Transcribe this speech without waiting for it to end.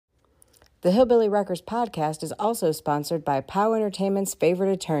The Hillbilly Wreckers Podcast is also sponsored by POWW Entertainment's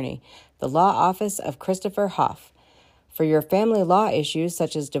favorite attorney, the Law Office of Christopher Haaff. For your family law issues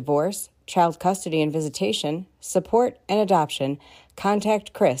such as divorce, child custody and visitation, support, and adoption,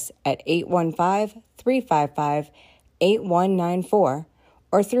 contact Chris at 815-355-8194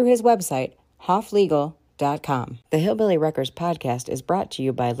 or through his website, haafflegal.com. The Hillbilly Wreckers Podcast is brought to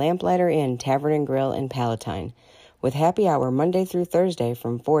you by Lamplighter Inn, Tavern and Grille in Palatine. With happy hour Monday through Thursday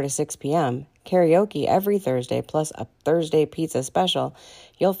from 4 to 6 p.m., karaoke every Thursday plus a Thursday pizza special,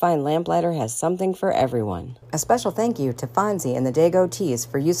 you'll find Lamplighter has something for everyone. A special thank you to Fonzie and the Dago Tees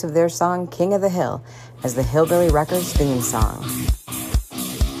for use of their song King of the Hill as the Hillbilly Wreckers theme song.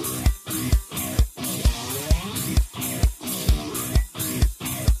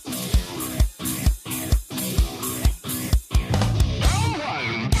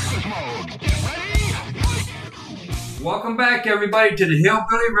 Welcome back, everybody, to the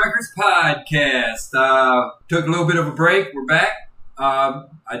Hillbilly Wreckers Podcast. Took a little bit of a break. We're back. I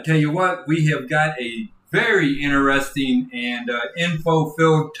tell you what, we have got a very interesting and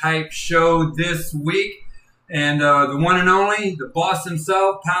info-filled type show this week. And the one and only, the boss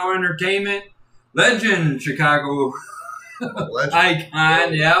himself, POWW Entertainment, legend, Chicago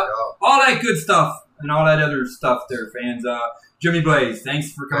icon, yeah. All that good stuff and all that other stuff there, fans. Jimmy Blaze,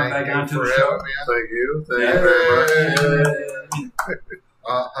 thanks for coming back onto the show. Thank you. Thank you very much.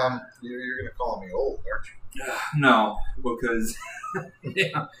 You're going to call me old, aren't you? No, because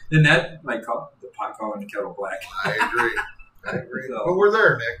isn't that like the pot calling the kettle black? I agree. So, but we're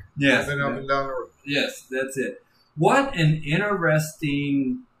there, Nick. Yes. We've been up and down the road. Yes, that's it. What an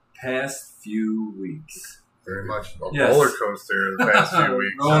interesting past few weeks. Very much. A roller coaster the past few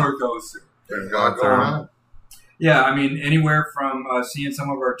weeks. Roller coaster. We've gone through. Yeah, I mean, anywhere from seeing some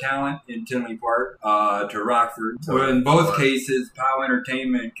of our talent in Tinley Park to Rockford. So in both cases, POWW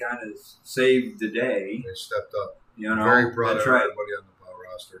Entertainment kind of saved the day. They stepped up. You know, very proud of right. everybody on the POWW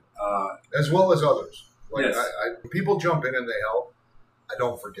roster, as well as others. Like yes. People jump in and they help. I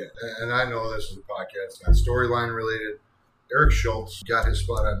don't forget, and I know this is a podcast, not storyline related. Eric Schultz got his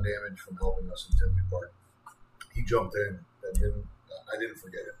spot on Damage from helping us in Tinley Park. He jumped in, and I didn't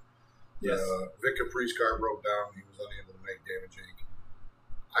forget it. Yes. Vic Capri's car broke down. He was unable to make Damage Inc.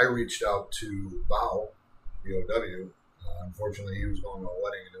 I reached out to POWW. Unfortunately, he was going to a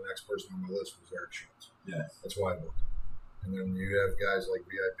wedding, and the next person on my list was Eric Schultz. Yes. That's why I booked him. And then you have guys like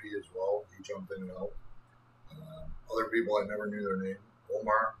VIP as well. He jumped in and helped. Other people I never knew their name.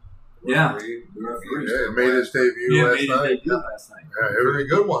 Omar. Yeah. He made his debut last night. Yeah, a very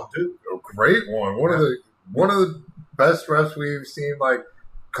good one, too. A great one. One of the best refs we've seen,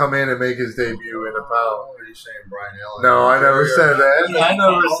 come in and make his debut in a POWW. What are you saying, Brian Allen? No, I never said that. I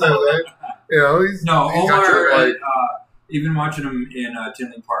never said that. You know, he's Omar, even watching him in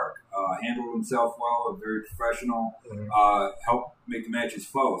Tinley Park, handled himself well, very professional, helped make the matches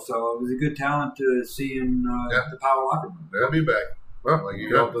flow. So it was a good talent to see in the POWW locker room. They'll be back. Well, he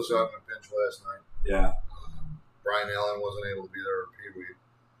helped us out in a pinch last night. Yeah. Brian Allen wasn't able to be there at Pee Wee,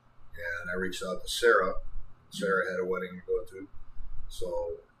 and I reached out to Sarah. Sarah had a wedding to go to.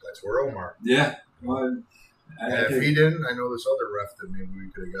 So that's where Omar. Yeah. Well, and if he didn't, I know this other ref that maybe we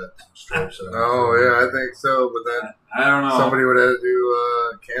could have got some stripes on. Oh, yeah, I think so. But then I don't know. Somebody would have to do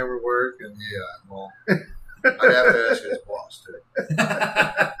camera work. And yeah, well, I'd have to ask his boss, too.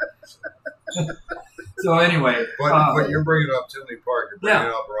 So anyway. But you're bringing up Tinley Park. You're bringing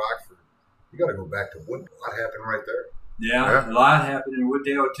up Rockford. You got to go back to Wood. What happened right there? Yeah, a lot happened in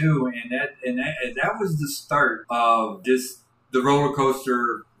Wooddale, too. And that was the start of just the roller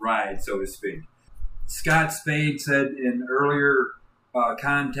coaster ride, so to speak. Scott Spade said in earlier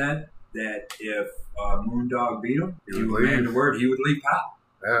content that if Moondog beat him, he would man the word, he would leave POWW.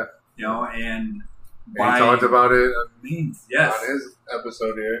 Yeah. You know, and he talked about it means, yes. on his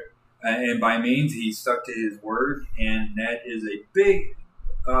episode here. And by means, he stuck to his word, and that is a big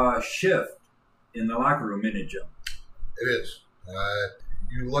shift in the locker room, isn't it, Joe? It is.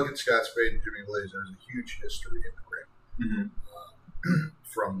 You look at Scott Spade and Jimmy Blaze, there's a huge history in the ring. Mm-hmm.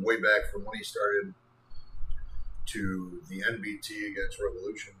 From way back from when he started to the NBT against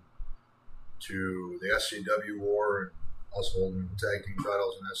Revolution to the SCW war and us holding the tag team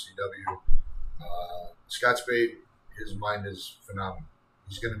titles in SCW. Scott Spade, his mind is phenomenal.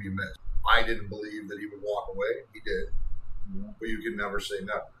 He's going to be missed. I didn't believe that he would walk away. He did. Mm-hmm. But you can never say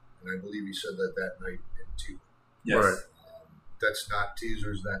never. And I believe he said that night in T1. Yes. Right. That's not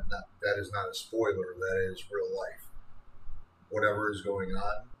teasers. That is not a spoiler. That is real life. Whatever is going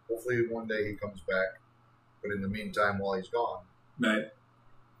on, hopefully one day he comes back. But in the meantime, while he's gone, right,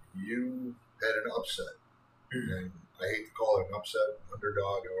 you had an upset. And I hate to call it an upset,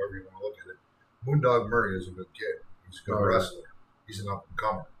 underdog, however you want to look at it. Moondog Murray is a good kid. He's a good wrestler. He's an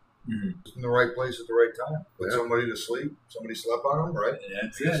up-and-comer. He's in the right place at the right time. Put somebody to sleep. Somebody slept on him, right?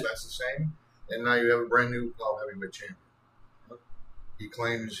 That's the same. And now you have a brand new POWW Heavyweight champion. He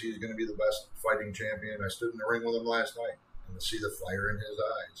claims he's going to be the best fighting champion. I stood in the ring with him last night, and to see the fire in his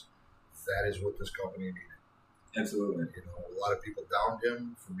eyes, that is what this company needed. Absolutely. You know, a lot of people downed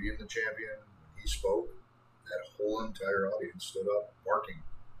him for being the champion. When he spoke, that whole entire audience stood up, barking.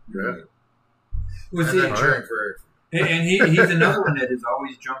 Yeah. And cheering for Eric. And he's another one that has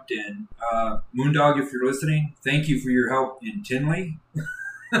always jumped in. Moondog, if you're listening, thank you for your help in Tinley.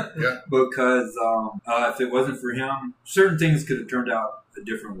 Because if it wasn't for him, certain things could have turned out a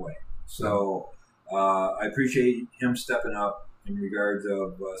different way. So I appreciate him stepping up in regards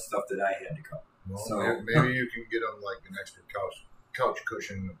of stuff that I had to cover. Well, so maybe you can get him like an extra couch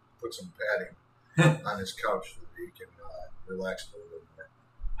cushion and put some padding on his couch so that he can relax a little bit more.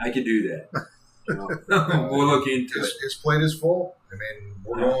 I could do that. We'll look into it. His plate is full. I mean,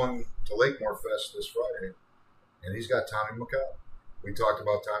 we're going to Lakemore Fest this Friday, and he's got Tommy McCall. We talked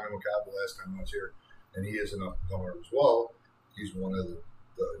about Tommy McCall the last time I was here, and he is an up-and-comer as well. He's one of the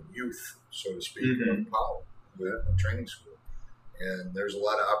youth, so to speak, of POW, the training school. And there's a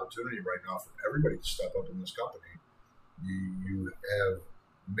lot of opportunity right now for everybody to step up in this company. You have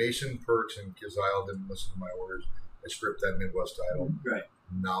Mason Perks and Kizile didn't listen to my orders. I stripped that Midwest title. Right.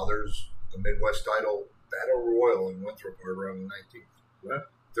 Now there's the Midwest title Battle Royal in Winthrop around the 19th. Yeah.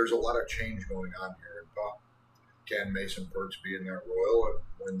 There's a lot of change going on here in POW. Can Mason Perks be in that Royal and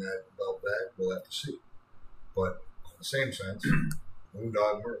win that belt back? We'll have to see. But in the same sense,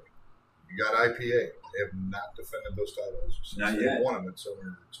 Moondog Murray. You got IPA. They have not defended those titles since they won them at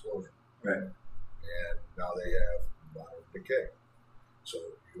Summer Explosion. Right. And now they have Modern Decay. So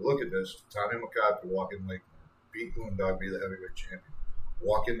if you look at this, Tommy McCall could walk in Lakemore, beat Moondog, be the heavyweight champion.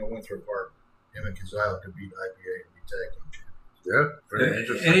 Walk into Winthrop Park, him and Kazile could beat IPA and be tag team champions. Yeah, very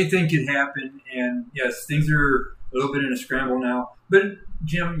interesting. Anything could happen, and yes, things are a little bit in a scramble now. But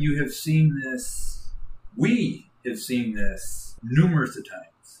Jim, you have seen this. We have seen this numerous of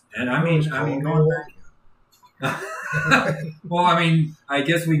times, and I mean, going back. Well, I mean, I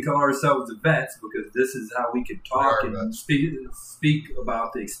guess we call ourselves the vets because this is how we could talk and speak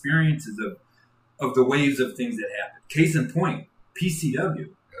about the experiences of the waves of things that happen. Case in point, PCW.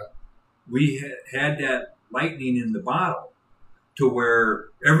 Yeah. We had that lightning in the bottle to where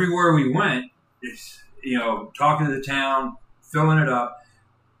everywhere we went, it's, talking to the town, filling it up,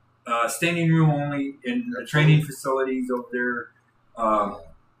 standing room only in the training facilities over there.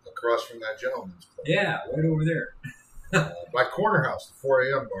 Across from that gentleman's place. Yeah, right over there. My corner house, the 4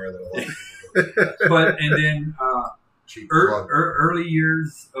 a.m. bar that a lot of people go to. But, and then early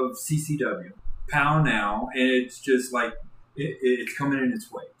years of CCW, POW now, and it's just like, it's coming in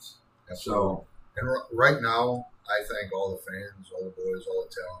its waves. So, and right now, I thank all the fans, all the boys, all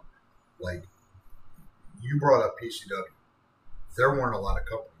the talent. Like, you brought up PCW. There weren't a lot of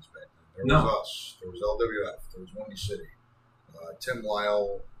companies back then. There was us. There was LWF. There was Windy City. Tim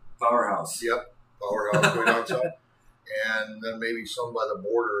Lyle. Powerhouse. Yep. Powerhouse way down south. And then maybe some by the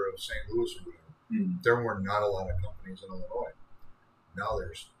border of St. Louis or whatever. There were not a lot of companies in Illinois. Now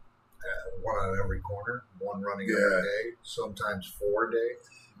there's one on every corner, one running every day, sometimes 4 a day.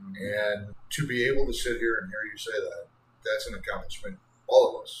 And to be able to sit here and hear you say that, that's an accomplishment.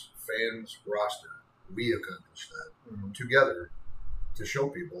 All of us, fans, roster, we accomplished that together to show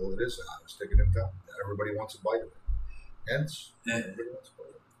people it is the hottest ticket in town. Everybody wants a bite of it. Hence, everybody wants a bite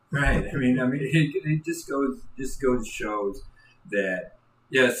of it. Right. I mean, it just goes shows that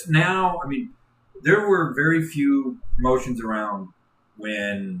yes. Now, I mean, there were very few promotions around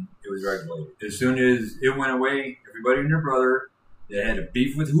when it was regulated. As soon as it went away, everybody and their brother that had a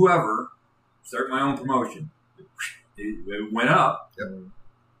beef with whoever start my own promotion. It went up. Yep.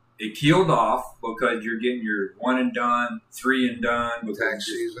 It keeled off because you're getting your 1 and done, 3 and done. Tax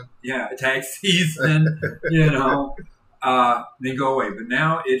season. Yeah, tax season. Then go away. But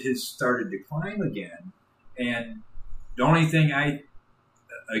now it has started to climb again. And the only thing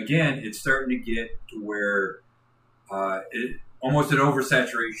it's starting to get to where it almost an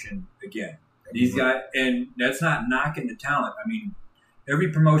oversaturation again. These guys, and that's not knocking the talent. I mean,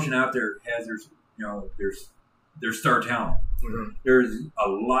 every promotion out there has their star talent. Mm-hmm. There's a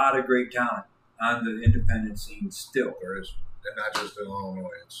lot of great talent on the independent scene still. There is. And not just in Illinois,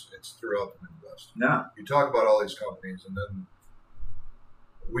 it's throughout the Midwest. No. You talk about all these companies, and then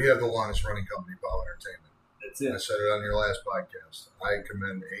we have the longest running company, POWW Entertainment. That's it. I said it on your last podcast. I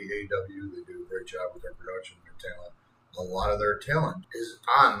commend AAW. They do a great job with their production, their talent. A lot of their talent is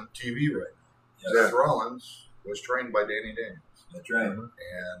on TV right now. Yes. Seth Rollins was trained by Danny Daniels. That's right.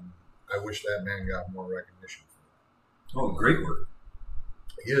 And I wish that man got more recognition for it. Oh, great work.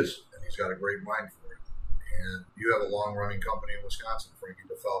 He is, and he's got a great mind for it. And you have a long-running company in Wisconsin, Frankie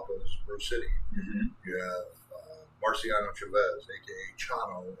DeFalco's Brew City. Mm-hmm. You have Marciano Chavez, a.k.a.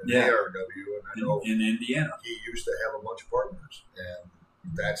 Chano, in ARW, and I know in Indiana. He used to have a bunch of partners, and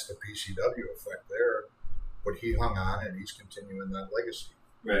that's the PCW effect there. But he hung on, and he's continuing that legacy.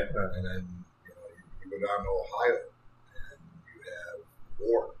 Right. And then, you go down to Ohio, and you have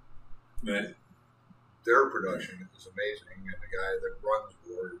War. Right. Their production is amazing, and the guy that runs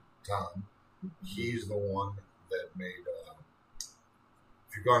War, Tom, he's the one that made.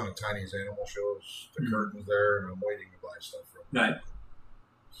 If you've gone to Tiny's animal shows, the curtain's there, and I'm waiting to buy stuff from him. Right.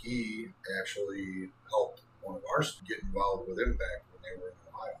 He actually helped one of ours get involved with Impact when they were in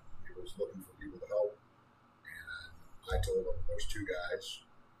Ohio. He was looking for people to help, and I told him there's two guys,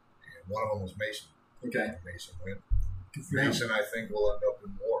 and one of them was Mason. Okay. And Mason went. Good for Mason, I think, will end up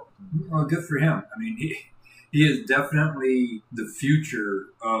in War. Well, good for him. I mean, he is definitely the future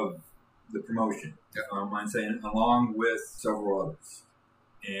of the promotion. Yeah. I don't mind saying, along with several others.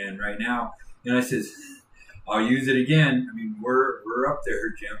 And right now, I says, I'll use it again. I mean, we're up there,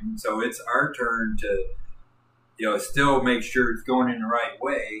 Jim. So it's our turn to, still make sure it's going in the right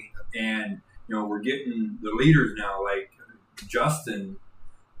way. And, we're getting the leaders now, like Justin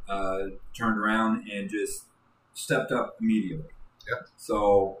turned around and just stepped up immediately. Yep.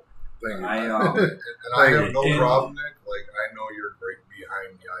 So Thank you. I I have no problem, Nick. Like, I know you're great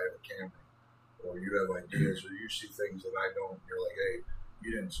behind the eye of a camera, or you have ideas, or you see things that I don't. You're like, hey,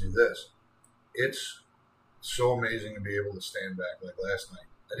 you didn't see this. It's so amazing to be able to stand back. Like last night,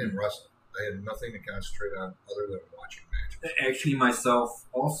 I didn't wrestle. I had nothing to concentrate on other than watching matches. Actually, myself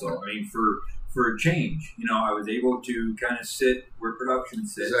also. I mean, for a change, I was able to kind of sit where production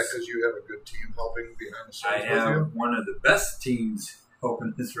sits. Is that because you have a good team helping behind the scenes? I have one of the best teams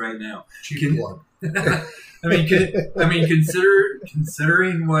helping this right now. Cheap plug.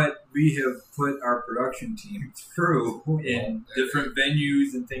 Considering what we have put our production team through in different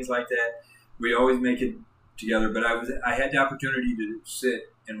venues and things like that, we always make it together. But I had the opportunity to sit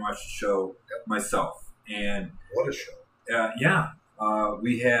and watch the show myself, and what a show!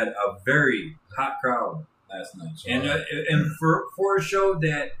 We had a very hot crowd last night, and for a show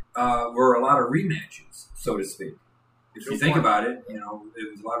that were a lot of rematches, so to speak. If you think about it,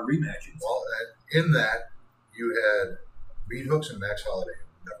 it was a lot of rematches. Well, in that, you had Meat Hooks and Max Holiday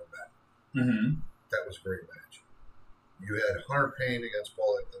who never met. Mm-hmm. That was a great match. You had Hunter Payne against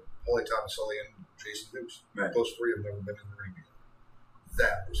Paulie Tomaselli and Jason Dukes. Right. Those three have never been in the ring together.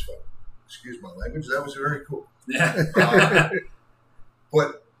 That was fun. Excuse my language. That was very cool.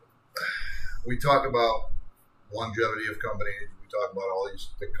 But we talk about longevity of companies. We talk about all these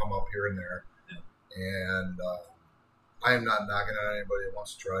that come up here and there. Yeah. And I am not knocking on anybody that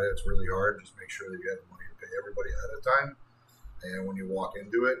wants to try it. It's really hard. Just make sure that you have the money to pay everybody ahead of time. And when you walk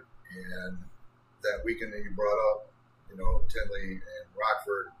into it, and that weekend that you brought up, Tinley and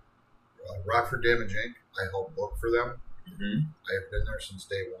Rockford Damage Inc., I helped book for them. Mm-hmm. I have been there since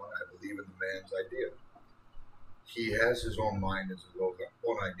day one. I believe in the man's idea. He has his own mind, his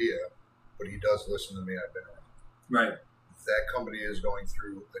own idea, but he does listen to me. I've been around. Right. That company is going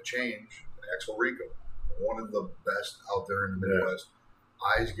through a change. Axel Rico, one of the best out there in the Midwest.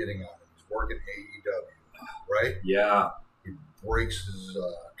 Yeah. Eyes getting on him. He's working AEW, right? Yeah. He breaks his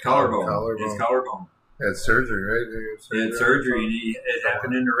collarbone. His collarbone. Had surgery, right? He had surgery, and it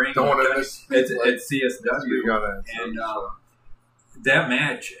happened in the ring. At CSW. And that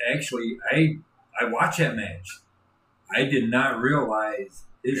match, actually, I watched that match. I did not realize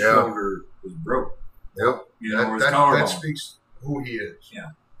his shoulder was broke. Yep. That speaks who he is.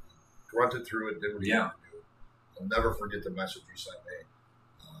 Yeah. Grunted through it, did what he had to do. I'll never forget the message he sent me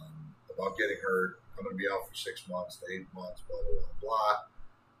about getting hurt. I'm going to be out for 6 months to 8 months, blah, blah, blah, blah.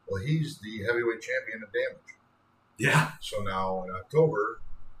 Well, he's the heavyweight champion of Damage. Yeah. So now in October,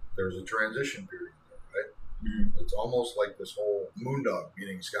 there's a transition period there, right? Mm-hmm. It's almost like this whole Moondog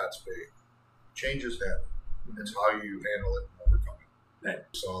beating Scott Spade. Changes happen. Mm-hmm. It's how you handle it and overcome it. Right.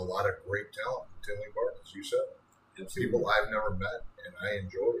 Saw a lot of great talent in Tinley Park, as you said. Absolutely. People I've never met, and I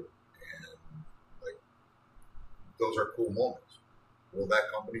enjoyed it. And, those are cool moments. Will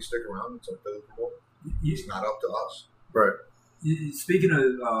that company stick around? It's up to the promoter. It's not up to us. Right. Speaking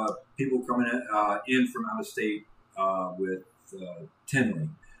of people coming in from out of state with Tinley,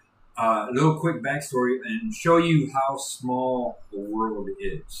 a little quick backstory and show you how small the world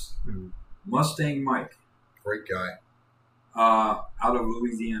is. Mm-hmm. Mustang Mike. Great guy. Out of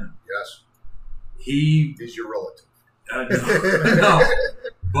Louisiana. Yes. He's your relative. No.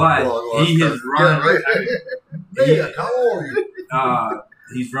 But he has run. How old are you?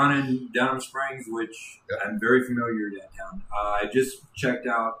 He's running Denham Springs, which I'm very familiar with that town. I just checked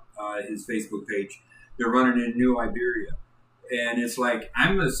out his Facebook page. They're running in New Iberia. And it's like,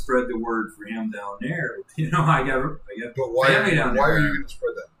 I'm going to spread the word for him down there. You know, I got family down there. Why are you going to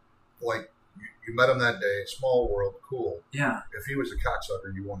spread that? Like, you met him that day, small world, cool. Yeah. If he was a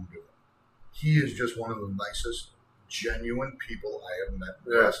cocksucker, you wouldn't do it. He is just one of the nicest, genuine people I have met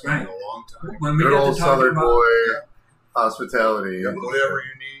in a long time. When we good get old to talk Southern about, boy hospitality. Whatever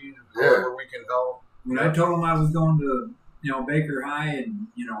you need, whatever we can help. When I told him I was going to, Baker High and,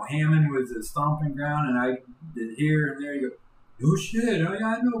 Hammond was a stomping ground and I did here and there, you go, oh shit,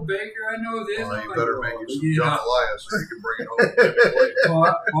 I know Baker, I know this. Well, you better make you some John Elias so you can bring it home.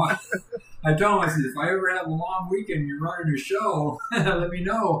 Well, I told him, I said, if I ever have a long weekend, you're running a show, let me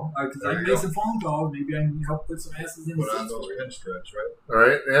know. Because I can make some phone calls. Maybe I can help put some asses in the seats. Put on those pin strips, right? All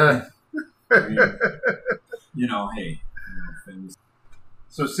right, yeah. I mean, hey.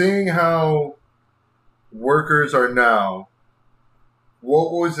 So seeing how workers are now,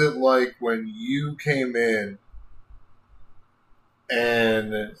 what was it like when you came in,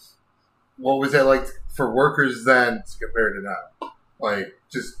 and what was it like for workers then compared to now? Like,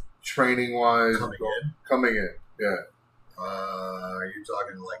 just training-wise? Coming in, yeah. Are you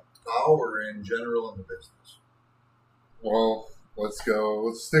talking like POW or in general in the business? Well, let's go.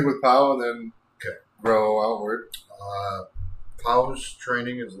 Let's stick with POW and then grow outward. POW's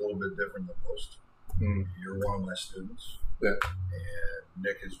training is a little bit different than most. Mm. You're one of my students. Yeah. And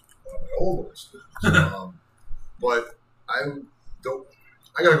Nick is one of my oldest students. But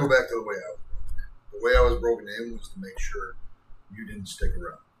I got to go back to the way I was broken in. The way I was broken in was to make sure you didn't stick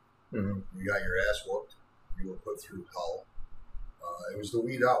around. Mm-hmm. You got your ass whooped. You were put through hell. It was the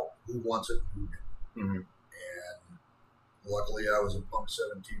weed out. Who wants it? Who didn't? Mm-hmm. And luckily, I was a punk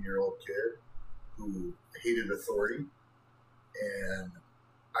 17-year-old kid who hated authority, and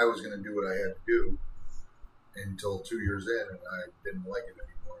I was going to do what I had to do until 2 years in, and I didn't like it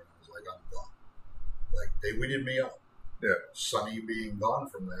anymore. And I was like, I'm done. Like, they weeded me out. Yeah. Sonny being gone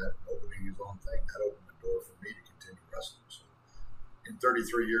from that, opening his own thing, that opened the door for me to continue wrestling. So in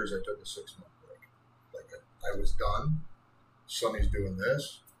 33 years, I took a 6-month break. Like, I was done. Sonny's doing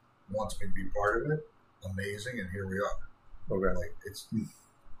this, wants me to be part of it. Amazing, and here we are. Okay. Like,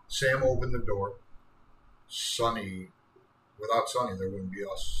 Sam opened the door. Sonny, without Sonny, there wouldn't be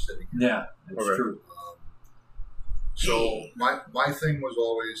us sitting here. Yeah, that's true. So my thing was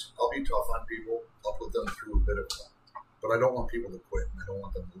always, I'll be tough on people. I'll put them through a bit of time. But I don't want people to quit, and I don't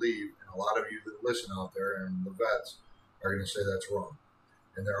want them to leave. And a lot of you that listen out there and the vets are going to say that's wrong.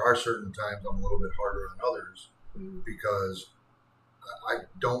 And there are certain times I'm a little bit harder on others because I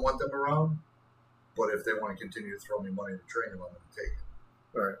don't want them around. But if they want to continue to throw me money to train them, I'm going to take it.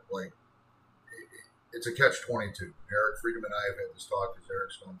 All right. Like, it's a catch-22. Eric Friedman and I have had this talk because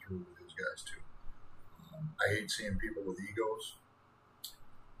Eric's gone through with his guys too. I hate seeing people with egos.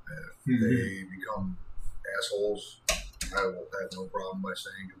 If they become assholes, I will have no problem by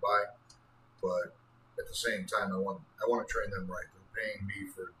saying goodbye. But at the same time, I want to train them right. They're paying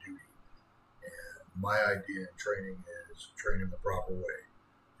me for a duty. And my idea in training is train them the proper way.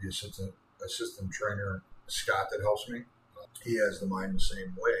 The assistant trainer, Scott, that helps me, he has the mind the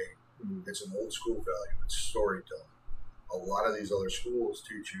same way. It's an old school value. It's storytelling. A lot of these other schools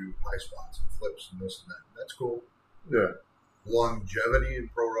teach you high spots and flips and this and that. That's cool. Yeah. Longevity in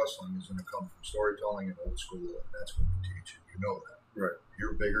pro wrestling is going to come from storytelling and old school, and that's what we teach you. You know that. Right.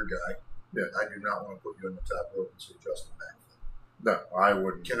 You're a bigger guy. Yeah. I do not want to put you on the top rope and say Justin backflip. No, I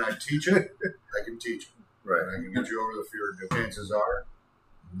wouldn't. Can I teach it? I can teach it. Right. And I can get you over the fear of doing it. Chances are,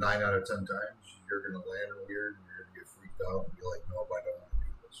 9 out of 10 times, you're going to land weird and you're going to get freaked out and be like, nope, I don't want to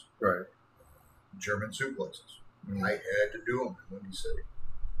do this. Right. German suplexes. I had to do them in Windy City.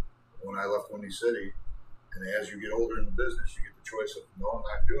 When I left Windy City, and as you get older in the business, you get the choice of, no, I'm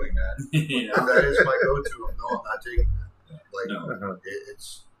not doing that. That is my go-to of, no, I'm not taking that. Like,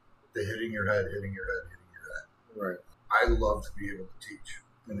 it's the hitting your head. Right. I love to be able to teach.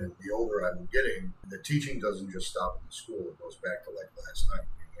 And then the older I'm getting, the teaching doesn't just stop in the school. It goes back to like last night,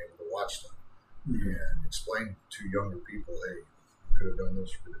 being able to watch stuff and explain to younger people, hey, you could have done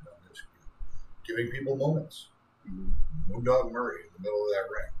this, you could have done this. Giving people moments. Moondog Murray in the middle of that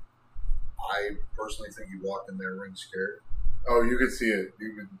ring. I personally think he walked in that ring scared. Oh, you could see it.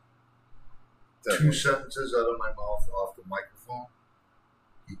 You could. Definitely. 2 sentences out of my mouth off the microphone,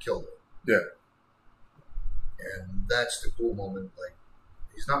 he killed it. Yeah. And that's the cool moment. Like,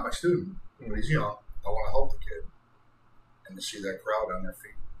 he's not my student, but he's young. I want to help the kid. And to see that crowd on their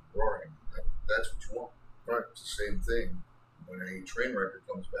feet roaring, that's what you want. Right. It's the same thing when a train wrecker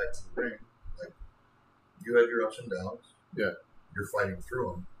comes back to the ring, like, you had your ups and downs. Yeah. You're fighting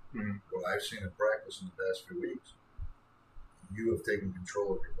through them. Mm-hmm. What I've seen in practice in the past few weeks, you have taken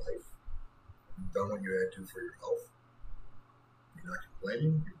control of your life. You've done what you had to for your health. You're not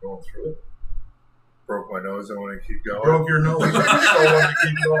complaining. You're going through it. Broke my nose. I want to keep going. Broke your nose. You still want to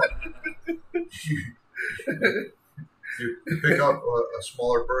keep going. You pick up a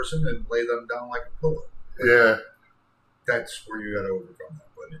smaller person and lay them down like a pillow. Yeah. That's where you got to overcome that.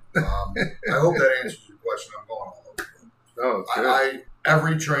 But I hope that answers your question. I'm going all over. Oh, it's good.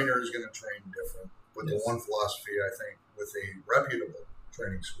 Every trainer is going to train different. But the one philosophy, I think, with a reputable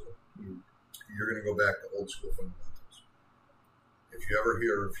training school, you're going to go back to old school fundamentals. If you ever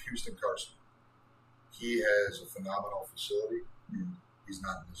hear of Houston Carson, he has a phenomenal facility. He's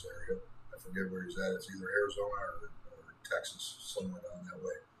not in this area. I forget where he's at. It's either Arizona or Texas, somewhere down that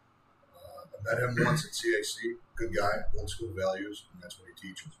way. I met him once at CAC. Good guy, old school values, and that's what he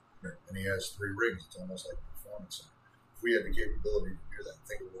teaches. Right. And he has 3 rings. It's almost like a performance center. If we had the capability to do that,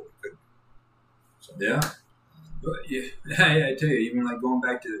 think of what we could do. So, But I tell you, even like going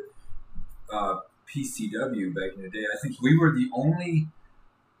back to PCW back in the day, I think we were the only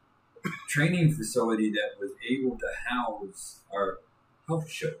training facility that was able to house our health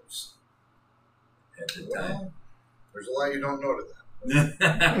shows at the time. There's a lot you don't know to that.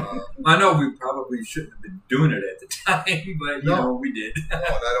 I know we probably shouldn't have been doing it at the time, but you know, we did. And I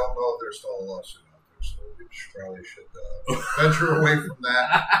don't know if there's still a lawsuit out there, so we probably should venture away from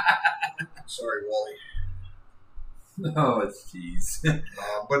that. Sorry, Wally. Oh, jeez.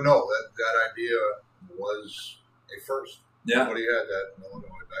 But no, that idea was a first. Yeah. Nobody had that in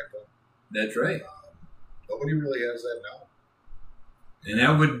Illinois back then. That's right. Nobody really has that now. And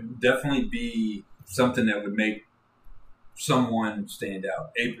that would definitely be something that would make someone stand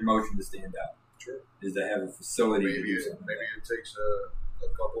out, a promotion to stand out. Sure. Is to have a facility. Maybe it takes a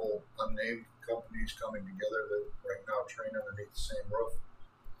couple unnamed companies coming together that right now train underneath the same roof.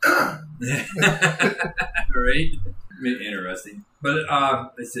 Right? Interesting. But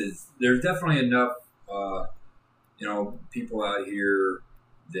there's definitely enough, people out here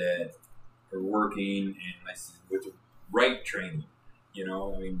that are working and with the right training. You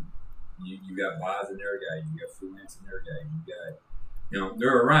got Boz in there, guy. You got Freelance in there, guy. You got,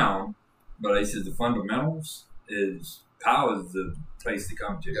 they're around. But I said the fundamentals is POW is the place to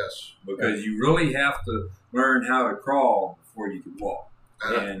come to. Yes. Because you really have to learn how to crawl before you can walk.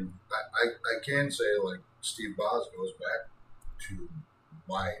 And I can say, like, Steve Boz goes back to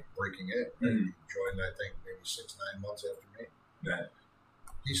my breaking in. Right? He joined, I think, maybe 6-9 months after me. Right.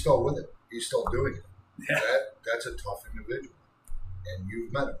 He's still with it. He's still doing it. Yeah. That's a tough individual. And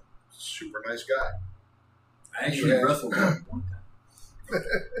you've met him. Super nice guy. I actually wrestled him one time.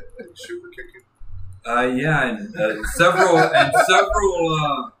 Super kick you? Yeah, and several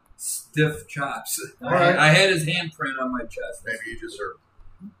stiff chops. Right. I had his handprint on my chest. Maybe he deserved it.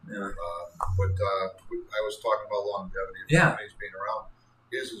 Yeah. But I was talking about longevity of companies being around.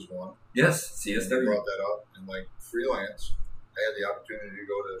 His is one. Yes, CSW. You brought that up. And like Freelance, I had the opportunity to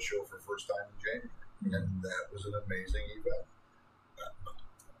go to a show for the first time in January. And that was an amazing event.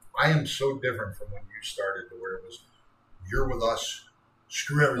 I am so different from when you started to where it was, you're with us,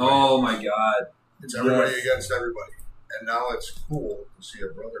 screw everybody. Oh my God. It's everybody against everybody. And now it's cool to see a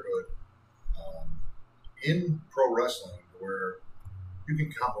brotherhood in pro wrestling where you can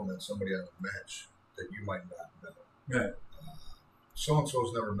compliment somebody on a match that you might not know. Right.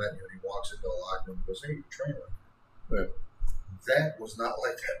 So-and-so's never met you, and he walks into a locker room and goes, hey, you're a trainer. Right. That was not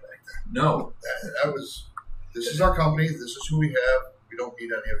like that back then. No. That was, this is our company, this is who we have, we don't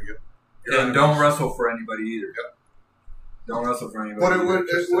need any of you. And don't wrestle for anybody either. Yep. Don't wrestle for anybody. But it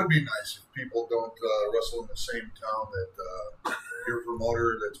would be nice if people don't wrestle in the same town that your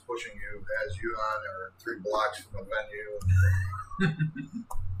promoter that's pushing you has you on, or 3 blocks from a venue.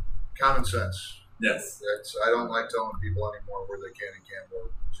 Common sense. Yes. I don't like telling people anymore where they can and can't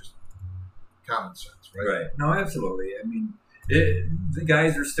work. Just common sense, right? Right. No, absolutely. I mean, the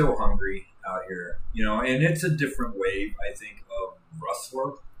guys are still hungry out here, and it's a different wave, I think, of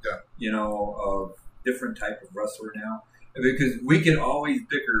wrestler. Yeah. Of different type of wrestler now. Because we can always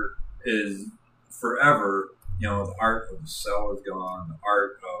bicker is forever, the art of the cell is gone, the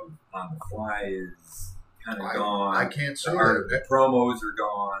art of on the fly is kind of gone. I can't say the art that. of the promos are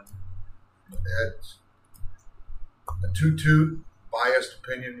gone. That's a toot, biased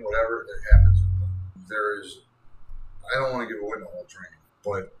opinion, whatever that happens. I don't want to give away the whole training,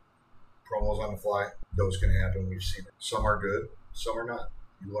 but promos on the fly, those can happen. We've seen it. Some are good, some are not.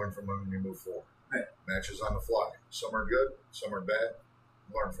 You learn from them and you move forward. Right. Matches on the fly. Some are good, some are bad.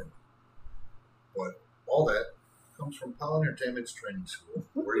 Learn from them. But all that comes from POWW Entertainment's training school,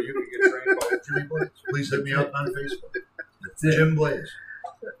 where you can get trained by Jimmy Blaze. Please hit me up on Facebook. That's it. Jim Blaze.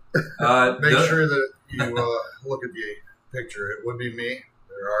 Make sure that you look at the picture. It would be me.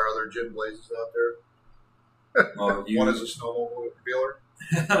 There are other Jim Blazes out there. One is a snowmobile dealer.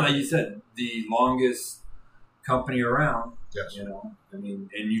 Like you said, the longest company around. Yes. You know, I mean,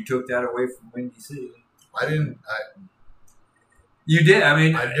 and you took that away from Windy City. I didn't. You did. I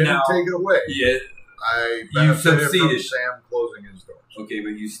mean, I didn't take it away. Yeah. I You benefited succeeded. from Sam closing his doors. Okay,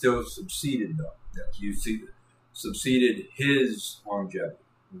 but you still succeeded, though. Yes. You succeeded his longevity.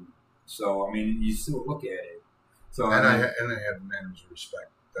 So, I mean, you still look at it. So, And I have manners of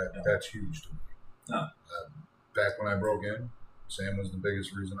respect. That's huge to me. Huh. Back when I broke in, Sam was the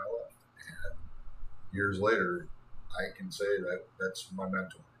biggest reason I left. And years later, I can say that's my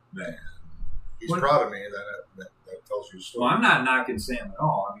mentor. And he's proud of me. That tells you a story. Well, I'm not knocking Sam at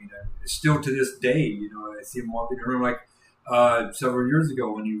all. I mean, still to this day, you know, I see him walk in the room like several years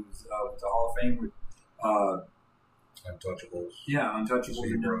ago when he was with the Hall of Fame with Untouchables. Yeah, Untouchables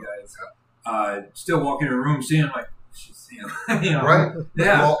and them guys. Yeah. Still walking in the room, seeing him like, you know, Right?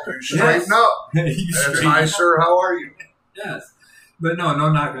 Yeah. Well, you straighten up. That's hi, sir. How are you? Yes. But no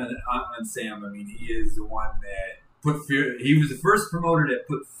knock on Sam. I mean, he is the one that put fear. He was the first promoter that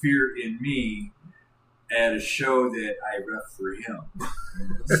put fear in me at a show that I ref for him.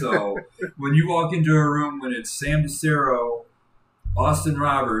 So when you walk into a room when it's Sam DeCero, Austin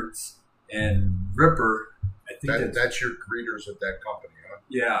Roberts, and Ripper, I think that's your greeters at that company, huh?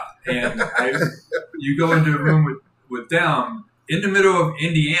 Yeah, and you go into a room with them in the middle of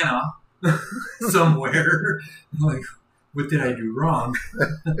Indiana somewhere. I'm like, what did I do wrong?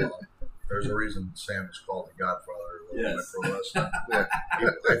 There's a reason Sam is called the Godfather of Yes. pro wrestling. Yeah.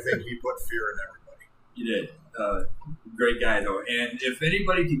 I think he put fear in everybody. You did. Great guy, though. And if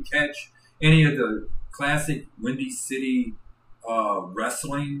anybody could catch any of the classic Windy City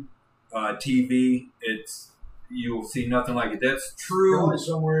wrestling TV, you'll see nothing like it. That's true. Probably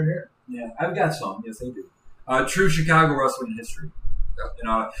somewhere in here. Yeah, I've got some. Yes, I do. True Chicago wrestling history.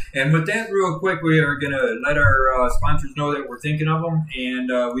 Yeah. And with that, real quick, we are going to let our sponsors know that we're thinking of them, and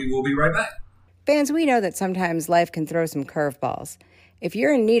we will be right back. Fans, we know that sometimes life can throw some curveballs. If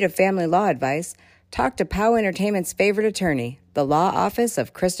you're in need of family law advice, talk to POWW Entertainment's favorite attorney, the law office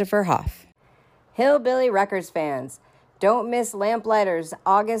of Christopher Haaff. Hillbilly Wreckers fans, don't miss Lamplighter's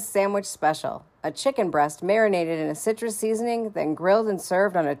August sandwich special. A chicken breast marinated in a citrus seasoning, then grilled and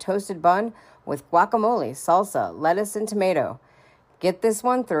served on a toasted bun with guacamole, salsa, lettuce, and tomato. Get this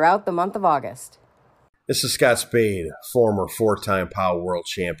one throughout the month of August. This is Scott Spade, former 4-time POWW World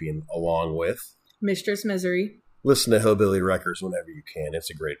Champion, along with Mistress Misery. Listen to Hillbilly Wreckers whenever you can. It's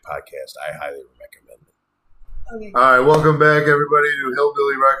a great podcast. I highly recommend it. Okay. All right, welcome back, everybody, to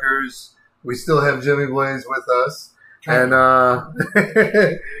Hillbilly Wreckers. We still have Jimmy Blaze with us, and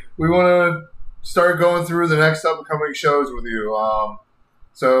we want to start going through the next upcoming shows with you.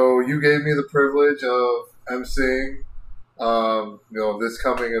 So you gave me the privilege of emceeing, this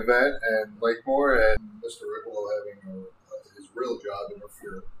coming event and Lakemore, and Mr. Rickle having his real job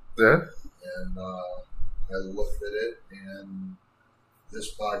interfere. yeah. And I looked at it, and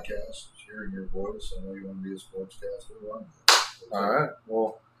this podcast, hearing your voice, I know you want to be a sportscaster. Run. All right.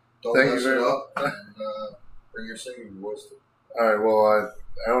 Well, Don't thank mess you very it much. up, and bring your singing voice to All right. Well,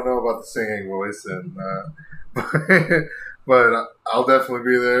 I don't know about the singing voice, and but I'll definitely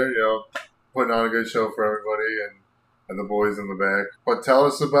be there. Putting on a good show for everybody and the boys in the back. But tell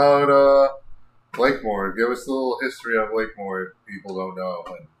us about Lakemore. Give us a little history of Lakemore if people don't know.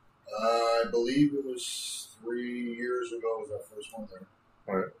 I believe it was 3 years ago was our first one there.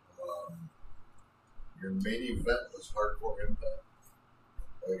 All right. Your main event was Hardcore Impact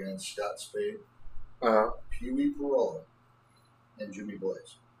against Scott Spade, Pee Wee Perola, and Jimmy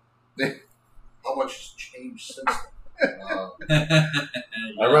Blaze. How much has changed since then?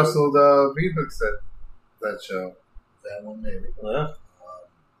 I wrestled Meat Hooks at that show. That one maybe. Yeah.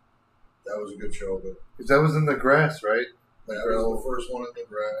 That was a good show, but That was in the grass, right? that was the first one in the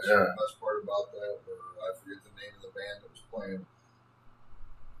grass. Yeah. The best part about that, I forget the name of the band that was playing.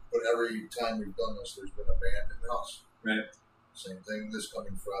 But every time we've done this, there's been a band in the house. Right. Same thing this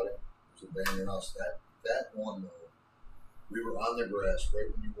coming Friday. There's a band in the house. That one, though, we were on the grass right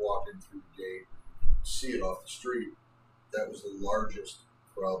when you walk in through the gate. You could see it off the street. That was the largest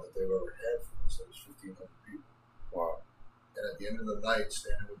crowd that they've ever had for us. That was 1,500 people. Wow. And at the end of the night,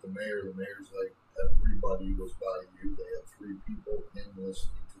 standing with the mayor's like, everybody was by you. They had 3 people in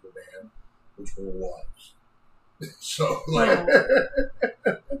listening to the band, which were wives. So,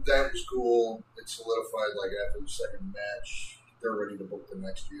 that was cool. It solidified, after the second match, they're ready to book the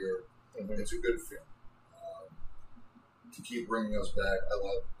next year. It's a good film. to keep bringing us back.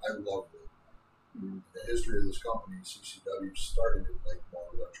 I love it. The history of this company, CCW, started in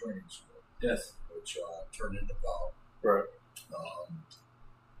Lakemore with our training school. Yes. Which turned into POW. Right.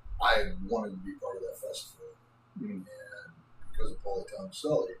 I wanted to be part of that festival. And because of Palatine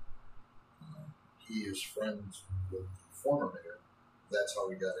Sully, he is friends with the former mayor. That's how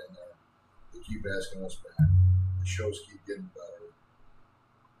we got in there. They keep asking us back. The shows keep getting better.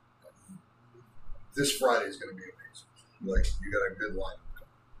 This Friday is going to be amazing. Like, you got a good lineup.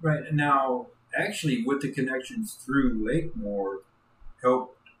 Right. And now, actually, with the connections through Lakemore,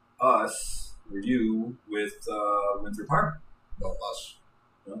 helped us, or you, with Winthrop Harbor. No, us.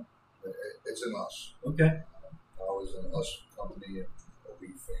 No? It's an us. Okay. I was an us company and a we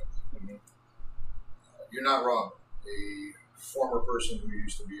family. You're not wrong. A former person who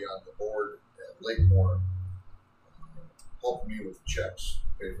used to be on the board at Lakemore helped me with the checks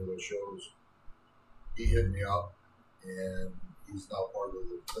to pay for those shows. He hit me up, and he's now part of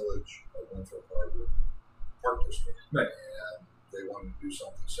the village of Winthrop Harbor Park District. Right. And they wanted to do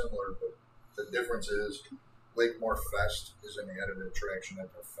something similar, but the difference is Lakemore Fest is an added attraction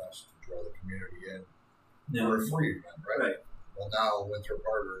at their fest to draw the community in. No. For a free event, right? Well, now Winthrop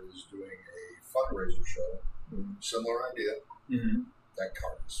Harbor is doing a fundraiser show. Similar idea. That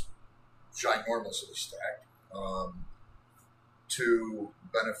card is ginormously stacked to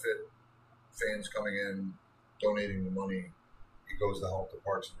benefit fans coming in, donating the money. It goes to help the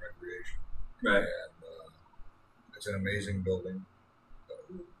parks and recreation. Right. And it's an amazing building.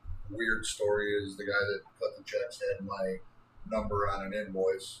 Weird story is the guy that cut the checks had my number on an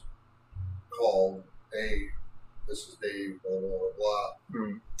invoice, called, hey, this is Dave, blah, blah,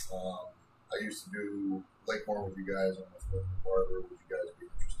 blah. I used to do Lakemore with you guys on the Winthrop Harbor. Would you guys be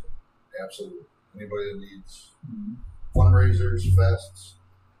interested? Absolutely. Anybody that needs fundraisers,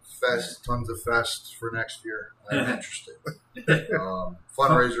 fests, tons of fests for next year, I'm interested.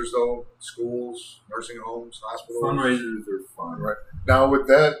 Fundraisers, though, schools, nursing homes, hospitals. Fundraisers are fun. Right. Now, with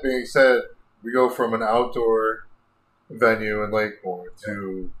that being said, we go from an outdoor venue in Lakemore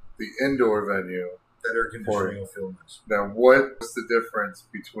to the indoor venue. That air conditioning will feel nice. Now, what's the difference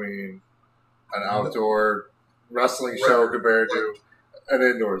between an outdoor wrestling show compared to an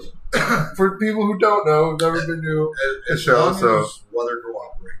indoors? For people who don't know, never been to a show, as weather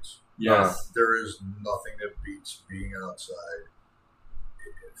cooperates. Yes. There is nothing that beats being outside,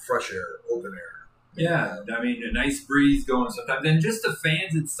 fresh air, open air. Yeah, I mean, a nice breeze going sometimes. And just the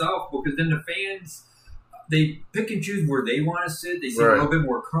fans itself, because then the fans, they pick and choose where they want to sit. They seem a little bit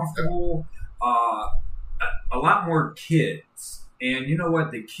more comfortable. A lot more kids. And you know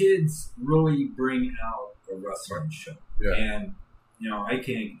what? The kids really bring out a wrestling show. Yeah. And, you know, I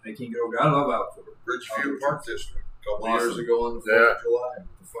can't get over it. I love outdoor. Bridgeview Park District. A couple years ago on the 4th of July,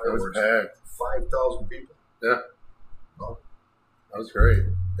 with the fireworks. It was packed. 5,000 people. Yeah. Oh, that was great.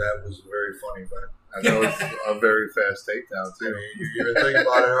 That was a very funny event. I know it's a very fast takedown, too. I mean, you even think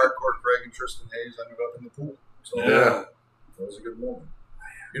about it, hardcore Craig and Tristan Hayes ended up in the pool. So, that was a good moment.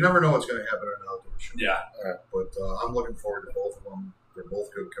 You never know what's going to happen in an outdoor show. Yeah. But I'm looking forward to both of them. They're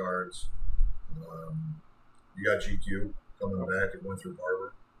both good cards. You got GQ coming back at Winthrop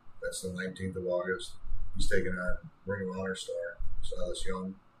Harbor. That's the 19th of August. He's taking on Ring of Honor star Silas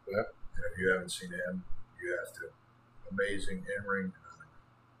Young. Yeah. And if you haven't seen him, you have to. Amazing in-ring.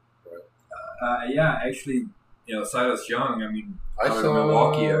 Yeah, actually, you know, Silas Young, I mean, I saw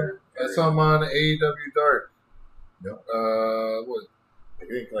Milwaukee. I saw him on AEW Dark. Yep. What? I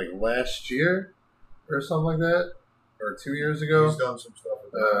think like last year or something like that, or 2 years ago. He's done some stuff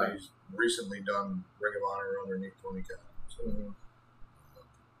with that. He's recently done Ring of Honor underneath Tony Khan. So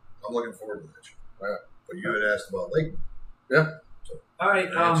I'm looking forward to that show. Yeah. But you had asked about Lakeman. Yeah. So all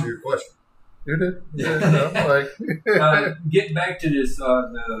right. Answer your question. You did. Yeah. Getting back to this,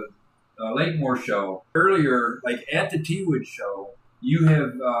 the Lakemore show earlier, like at the T-Wood show, you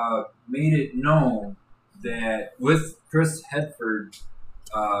have made it known that with Chris Hedford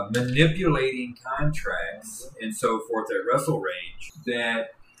manipulating contracts and so forth at WrestleRage,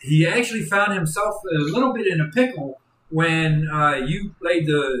 that he actually found himself a little bit in a pickle when you laid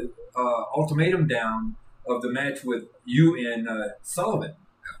the ultimatum down of the match with you and Sullivan.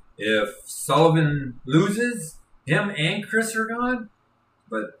 If Sullivan loses, him and Chris are gone.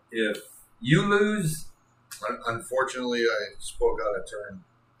 But if you lose... Unfortunately, I spoke out of turn.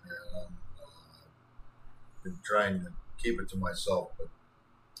 And I've been trying to keep it to myself. But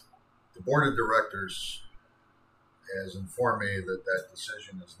the board of directors has informed me that that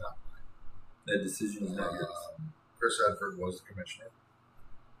decision is not mine. That decision is not yours. Chris Hedford was the commissioner.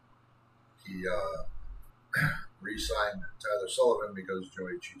 He re-signed Tyler Sullivan because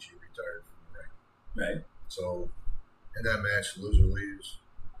Joey Chichi retired from the ring. Right. So In that match, the loser leaves.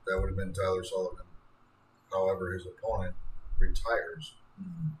 That would have been Tyler Sullivan. However, his opponent retires.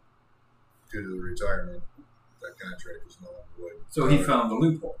 Due to the retirement, that contract is no longer void. So he found the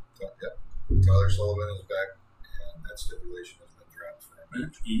loophole. Yep. Tyler Sullivan is back, and that stipulation has been dropped for a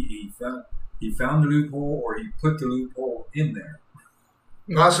match. He found the loophole, or he put the loophole in there.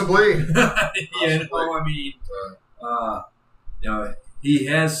 Possibly. He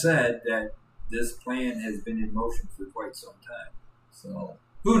has said that this plan has been in motion for quite some time. So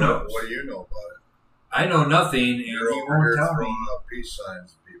who knows? What do you know about it? I know nothing, and You're he over won't here tell me. throwing up peace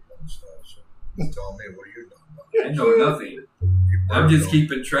signs at people and stuff. So you tell me, what do you know about it? I know nothing. I'm just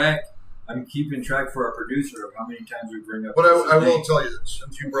keeping track. I'm keeping track for our producer of how many times we bring up. But I will tell you this.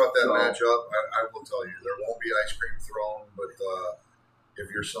 Since you brought that So- match up, I will tell you there won't be ice cream thrown. But if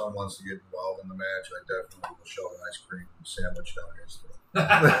your son wants to get involved in the match, I definitely will shove an ice cream sandwich down his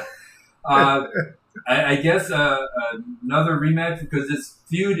throat. I guess another rematch, because this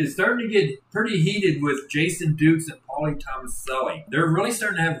feud is starting to get pretty heated with Jason Dukes and Paulie Tomaselli. They're really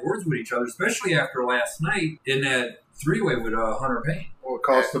starting to have words with each other, especially after last night in that three-way with Hunter Payne. Well, it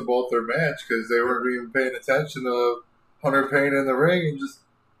cost them both their match because they weren't even paying attention to Hunter Payne in the ring and just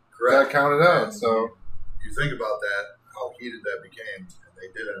got counted out. And So you think about that, how heated that became, and they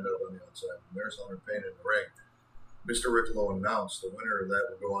did end up on the outside. And there's Hunter Payne in the ring. Mr. Riccolo announced the winner of that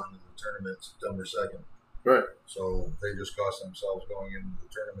will go on to the tournament September 2nd. right. So they just cost themselves going into the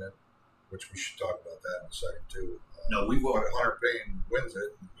tournament, which we should talk about that in a second too. No, we will. But Hunter Payne wins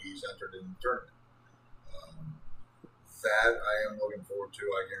it, and he's entered in the tournament. That I am looking forward to.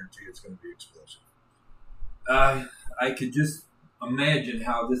 I guarantee it's going to be explosive. I could just imagine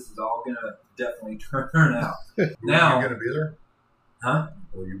how this is all going to definitely turn out. Now, Are you going to be there? Huh?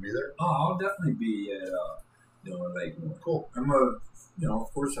 Will you be there? Oh, I'll definitely be at Cool. I'm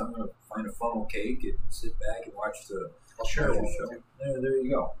of course, I'm going to find a funnel cake and sit back and watch the I'll share one show. with you. There you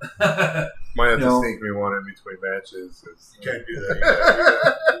go. Might have You to know- sneak me one in between matches. You can't do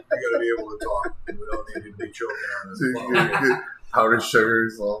that. You got to be able to talk. We don't need you to be choking on this. Powdered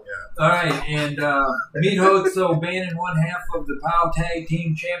sugars. Well, All right, and Meat so banning one half of the POW Tag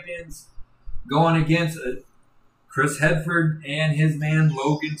Team Champions going against Chris Hedford and his man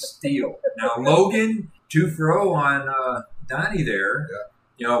Logan Steele. Now, Logan 2-0 on Donnie there,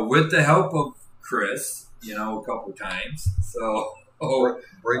 with the help of Chris, a couple of times. So,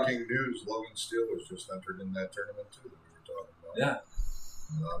 Breaking news: Logan Steele was just entered in that tournament too that we were talking about. yeah.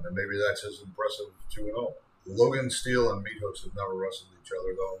 And maybe that's his impressive 2-0. Logan Steele and Meat Hooks have never wrestled each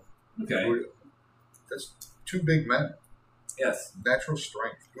other though. Okay. That's two big men. Yes. Natural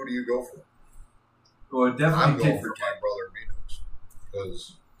strength. Who do you go for? Well, I'm definitely going tit for for my tat. brother Meat Hooks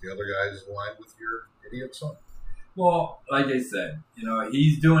because the other guy is aligned with your idiot son. Well, like I said,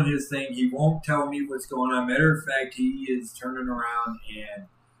 he's doing his thing. He won't tell me what's going on. Matter of fact, he is turning around and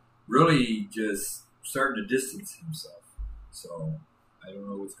really just starting to distance himself. So I don't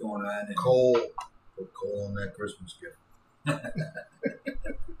know what's going on. And Put coal in that Christmas gift.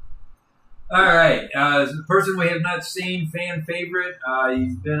 all right, the person we have not seen, fan favorite.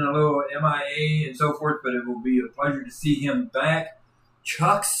 He's been a little MIA and so forth, but it will be a pleasure to see him back.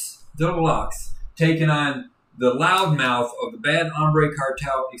 Chucks Deluxe taking on the loudmouth of the Bad Hombre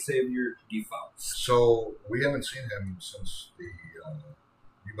Cartel, Xavier Default. So we haven't seen him since the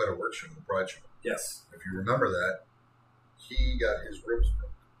You Better Work show, the Pride show. Yes. If you remember that, he got his ribs broken.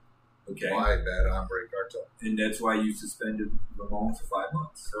 Okay. By Bad Hombre Cartel. And that's why you suspended Ramon for 5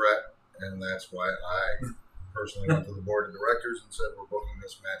 months. Correct. And that's why I personally went to the board of directors and said, we're booking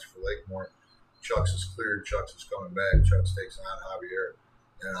this match for Lakemore. Chucks is cleared. Chucks is coming back. Chucks takes on Javier.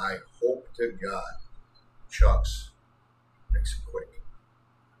 And I hope to God Chucks makes it quick.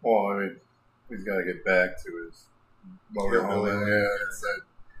 well, I mean, he's got to get back to his motorhome. It's that.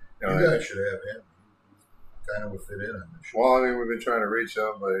 You guys should have him. He kind of would fit in on this show. Well, I mean, we've been trying to reach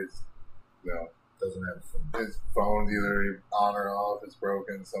him, but he's, Doesn't have fun. his phone's either on or off. It's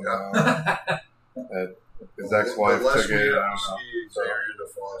broken somehow. His ex-wife The less took we it. I have don't to know. see So, Xavier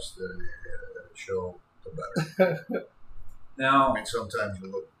DeFoss at a show, the better. Now, I mean, sometimes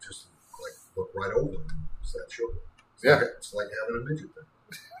you look right over him. It's that short. Yeah. It's like having a midget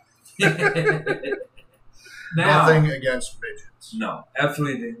there. now Nothing against midgets. no,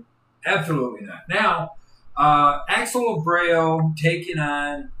 absolutely not. Now, Axel Abreu taking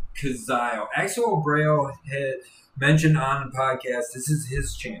on Kazio. Axel Abreu had mentioned on the podcast this is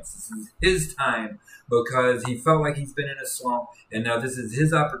his chance. This is his time because he felt like he's been in a slump, and now this is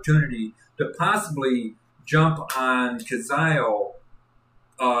his opportunity to possibly jump on Kazio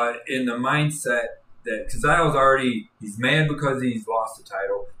in the mindset that Kazio's he's mad because he's lost the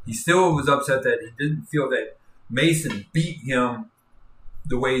title. He still was upset that he didn't feel that Mason beat him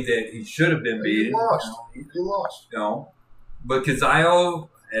the way that he should have been beaten. He lost. He lost. You know, but Kazio,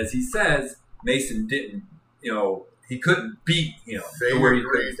 as he says, Mason didn't. You know, he couldn't beat him. Favorite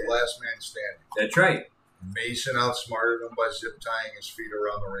grade, last man standing. That's right. Mason outsmarted him by zip tying his feet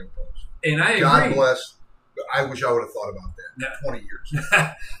around the ring post. And I agree. God bless. I wish I would have thought about that 20 years.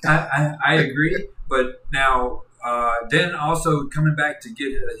 I agree. But now, then also coming back to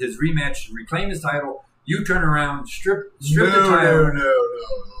get his rematch, reclaim his title, you turn around, strip the title. No.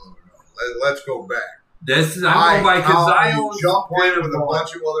 Let's go back. I'm going by Kazio. Jumped in with a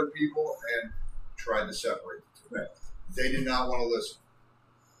bunch of other people and tried to separate the two. Right. They did not want to listen.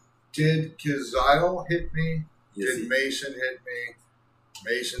 Did Kazio hit me? Yes, did Mason hit me?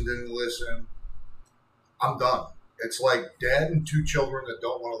 Mason didn't listen. I'm done. It's like dad and two children that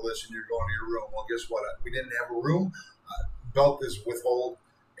don't want to listen. You're going to your room. Well, guess what? We didn't have a room. Belt is withhold,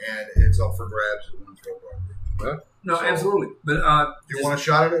 and it's up for grabs at one throw party. No, absolutely. But you want a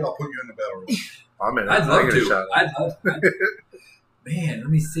shot at it? I'll put you in the battle room. I'm in. I'd love to. I'd love to. Man, let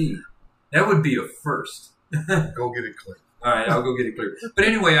me see. That would be a first. Go get it clear. All right, I'll go get it clear. But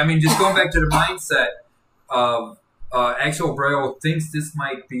anyway, I mean, just going back to the mindset of Axel Braille thinks this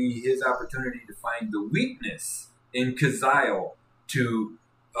might be his opportunity to find the weakness in Kazio to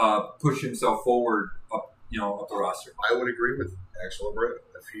push himself forward up the roster. I would agree with Axel Braille.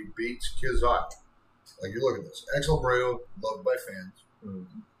 If he beats Kazio, like you look at this, Axel Braille, loved by fans.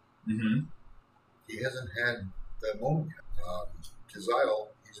 Mm-hmm. He hasn't had that moment yet. Kazio,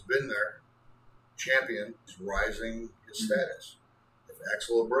 he's been there, champion, he's rising his status. If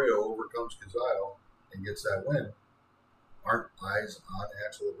Axel Abreu overcomes Kazio and gets that win, aren't eyes on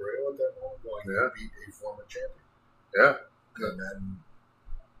Axel Abreu at that moment going to beat a former champion? Yeah.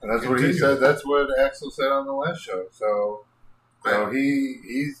 And that's what he said. That's what Axel said on the last show. So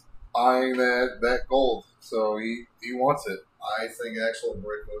he's eyeing that gold. So he wants it. I think Axel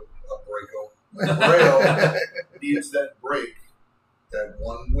Abreu needs that break, that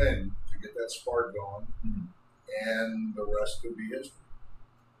one win to get that spark going, and the rest could be history.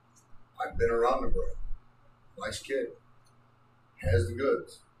 I've been around Abreu. Nice kid. Has the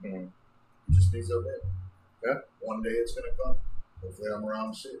goods. He just needs that win. Yeah. One day it's going to come. Hopefully I'm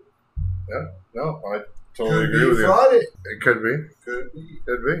around to see it. Yeah. No, I totally agree with Friday. you. It could be. Could be.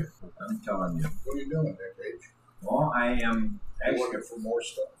 Could be. I'm telling you. What are you doing, Nick H? Well, I am actually looking for more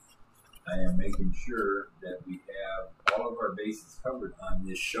stuff. I am making sure that we have all of our bases covered on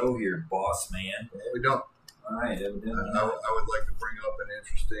this show here, Bossman. Well, we don't. All right, evidently. I would like to bring up an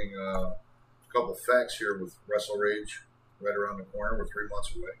interesting couple facts here with WrestleRage right around the corner. We're 3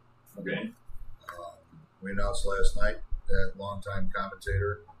 months away. Okay. We announced last night that longtime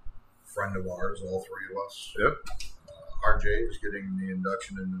commentator, friend of ours, all three of us. Yep. RJ is getting the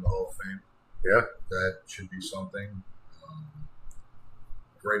induction into the Hall of Fame. Yeah. That should be something.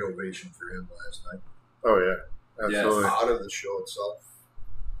 Great ovation for him last night. Oh, yeah. Absolutely. Yes. Out of the show itself.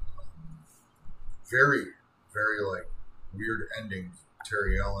 Very, very weird ending.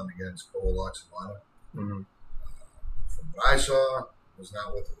 Terry Allen against Cole Loxamana. Mm-hmm. From what I saw, was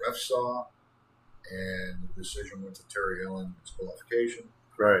not what the ref saw. And the decision went to Terry Allen disqualification.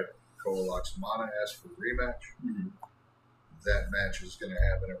 Right. Cole Loxamana asked for a rematch. Mm-hmm. That match is going to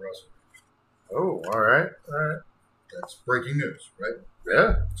happen at WrestleRage. Oh, all right. All right. That's breaking news, right?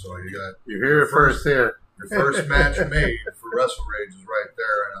 Yeah. So you hear it first here. Your first match made for WrestleRage is right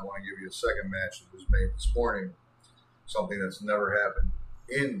there, and I want to give you a second match that was made this morning. Something that's never happened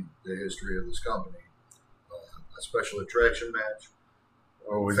in the history of this company. A special attraction match.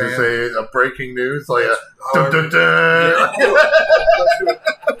 Oh, would you say a breaking news? Like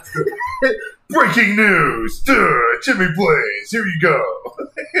breaking news! Jimmy Blaze, here you go.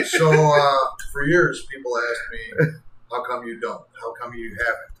 So, for years, people asked me, how come you don't? How come you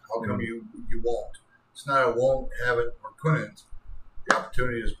haven't? How come you won't? It's not a won't, haven't, or couldn't. The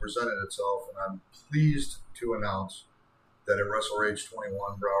opportunity has presented itself, and I'm pleased to announce that at WrestleRage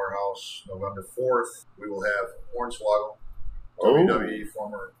 21, Brower House, November 4th, we will have Hornswoggle, WWE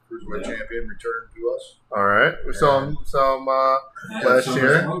former Cruiserweight champion, return to us. All right. We saw him last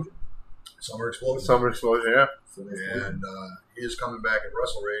year. Summer Explosion. Summer Explosion, yeah. And he is coming back at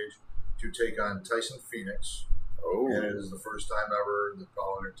WrestleRage to take on Tyson Phoenix. Oh. And it is the first time ever that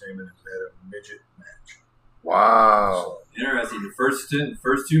POWW Entertainment has had a midget match. Wow. So, interesting. The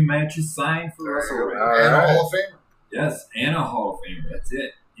first two matches signed for WrestleRage. And a Hall of Famer. Yes, and a Hall of Famer. That's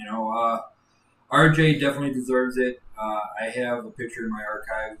it. RJ definitely deserves it. I have a picture in my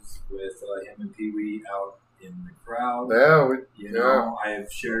archives with him and Pee Wee out in the crowd. Yeah, I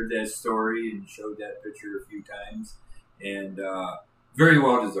have shared that story and showed that picture a few times, and very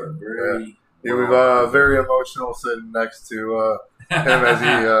well deserved. He was very emotional sitting next to him as he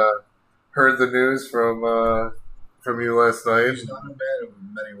heard the news from you last night. He's not a man of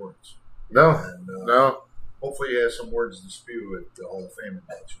many words. No, And, no. Hopefully he has some words to spew at the Hall of Fame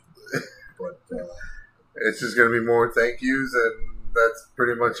match. But It's just going to be more thank yous, and that's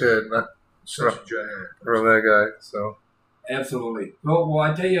pretty much it such a giant. from that guy. So Absolutely. Well,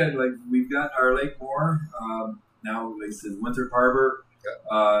 I tell you, like we've got our Lake Moore now. Like I said, Winthrop Harbor,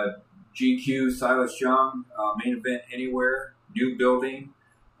 GQ, Silas Young, main event anywhere, new building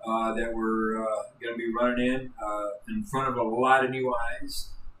that we're going to be running in front of a lot of new eyes,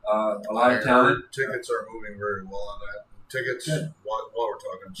 a lot of talent. Tickets are moving very well on that. Tickets, while we're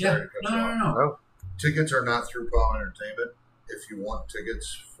talking, I'm Yeah, sorry to cut you off. no. Tickets are not through POWW Entertainment. If you want tickets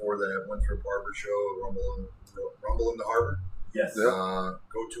for that Winthrop Harbor show, Rumble in the Harbor, Yes. go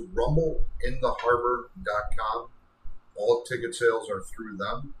to rumbleintheharbor.com. All ticket sales are through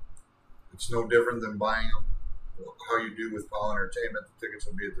them. It's no different than buying them how you do with POWW Entertainment. The tickets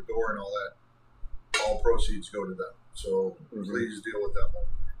will be at the door and all that. All proceeds go to them. So please deal with them.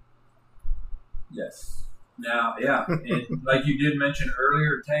 Yes. Now, and like you did mention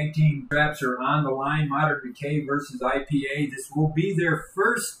earlier, tag team straps are on the line. Modern Decay versus IPA. This will be their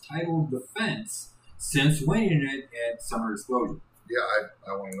first title defense since winning it at Summer Explosion. Yeah,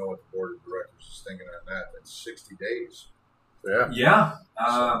 I want to know what the board of directors is thinking on that. That's 60 days. Yeah.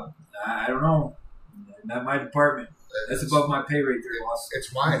 I don't know. Not my department. That's above my pay rate there, boss.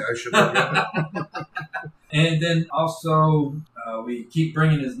 It's mine. I should look at it. And then also, we keep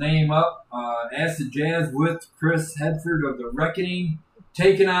bringing his name up. Acid Jazz with Chris Hedford of The Reckoning,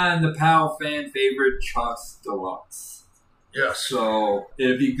 taking on the POW fan favorite Chucks Deluxe. Yes. So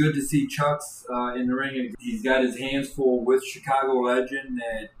it'd be good to see Chucks in the ring. He's got his hands full with Chicago legend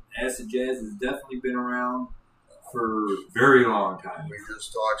that Acid Jazz has definitely been around for a very long time. We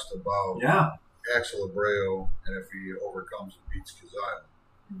just talked about Axel Abreu, and if he overcomes and beats Kazan,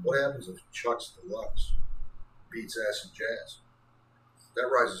 what happens if Chucks Deluxe beats Acid Jazz? That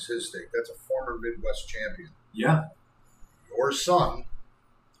rises his stake. That's a former Midwest champion. Yeah. Your son,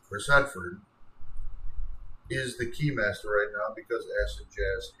 Chris Hedford, is the keymaster right now because Acid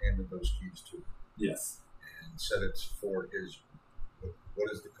Jazz handed those keys to him. Yes. And said it's for his,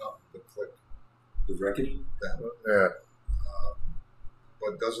 what is the company? The Click. The Reckoning? That one. yeah.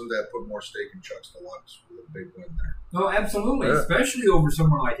 But doesn't that put more stake in Chuck's Deluxe with a big win there? No, absolutely. Yeah. Especially over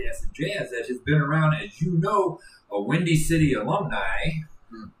someone like Acid Jazz that has been around, as you know, a Windy City alumni.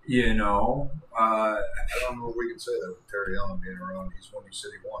 You know. I don't know if we can say that with Terry Allen being around. He's Windy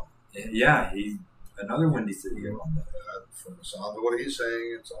City 1. Yeah, he's another Windy City alumni. From the sound of what he's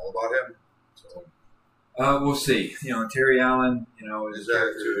saying, it's all about him. So We'll see. You know, Terry Allen, you know, his is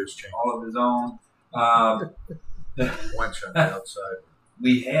attitude has changed. all of his own. Wench on the outside.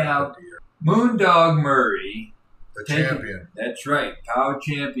 We have Moondog Murray. The champion. That's right. POW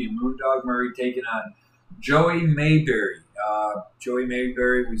champion Moondog Murray taking on Joey Mayberry. Joey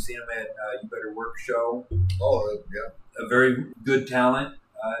Mayberry, we've seen him at You Better Work show. Oh, yeah. A very good talent.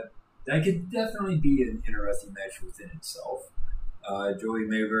 That could definitely be an interesting match within itself. Joey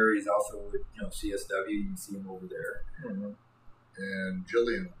Mayberry is also with CSW. You can see him over there. Mm-hmm. And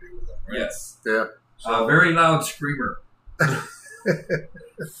Jillian will be with him, right? Yes. Yeah. So, very loud screamer.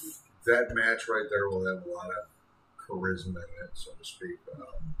 That match right there will have a lot of charisma in it, so to speak.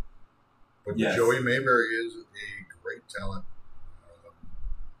 But Yes. Joey Mayberry is a great talent.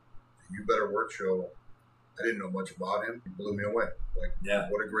 The You Better Work show, I didn't know much about him. He blew me away.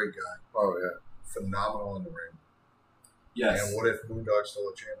 What a great guy. Oh, yeah. Phenomenal in the ring. Yes. And what if Moondog's still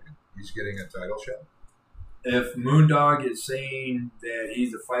a champion? He's getting a title shot. If Moondog is saying that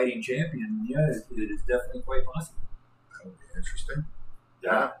he's a fighting champion, it is definitely quite possible. That would be interesting.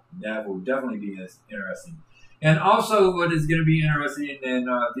 Yeah, that will definitely be interesting. And also, what is going to be interesting, and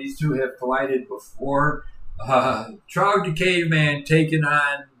these two have collided before, Trog the Caveman taking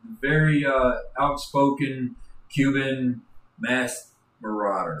on very outspoken Cuban masked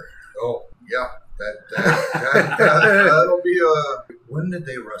marauder. Oh, yeah. That'll be a... When did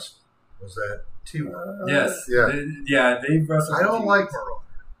they wrestle? Was that T1? Yes. Yeah. They've wrestled. I don't like Marauder.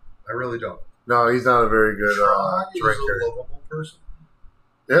 I really don't. No, he's not a very good Trog is drinker. a lovable person.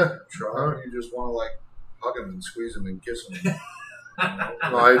 Yeah. Trog, you just want to hug him and squeeze him and kiss him.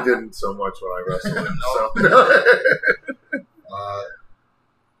 No, I didn't so much when I wrestled him.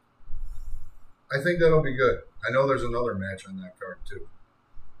 I think that'll be good. I know there's another match on that card too.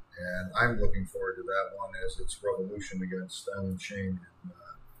 And I'm looking forward to that one as it's Revolution against Styling Shane and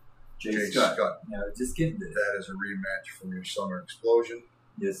Jay Scott. Yeah, just getting to That is a rematch from your Summer Explosion.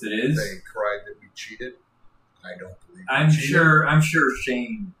 Yes, it is. They cried that we cheated. I don't believe we I'm cheated. sure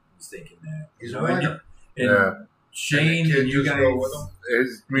Shane was thinking that. He's You a know, winner. and Shane And the kid and you just guys. go with him.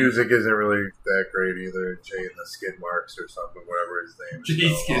 His music isn't really that great either. Jay and the Skid Marks or something, whatever his name is.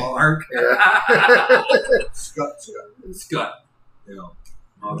 Jeez, So, Skid Mark. Scott. You know.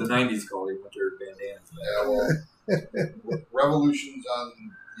 Oh, the 90s called him with their bandanas. Yeah, well, Revolution's on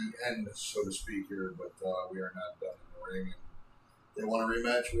the end, so to speak, here, but we are not done in the ring. And they want a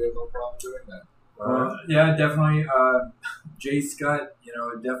rematch, we have no problem doing that. Yeah, definitely. Jay Scott,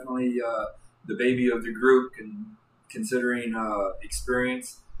 definitely the baby of the group, considering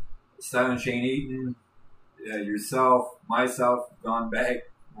experience. Silent Shane Eaton, yourself, myself, gone back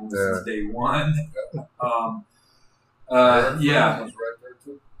since day one. Yeah. Was right there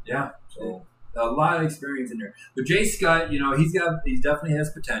too. Yeah. So A lot of experience in there. But Jay Scott, he definitely has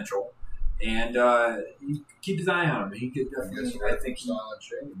potential. And you keep his eye on him. He could definitely, I think. Silent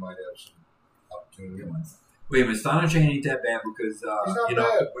Shane, he might have some opportunity. Wait a minute, Silent Shane ain't that bad because, He's not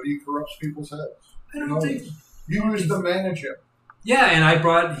bad, but he corrupts people's heads. I don't think. You used to manage him. Yeah, and I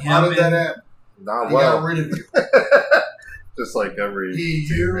brought him How did that in. end? Not He well. got rid of you. Just like every He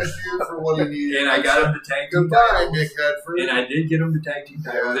team. used you for what he needed. And I got him to tag team Goodbye, titles. Nick Hedford. And I did get him to tag team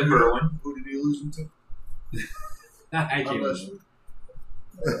titles in who- Berwyn. Who did he lose him to? I I'm can't listening.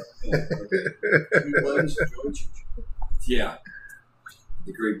 Jimmy Blaze, Joey Cheech. Yeah.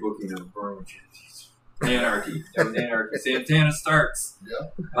 The great booking of Berwyn. Anarchy. That was Anarchy. Santana Starks.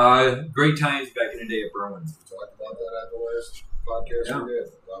 Yeah. Great times back in the day at Berwyn. We talked about that at the last podcast Yeah. we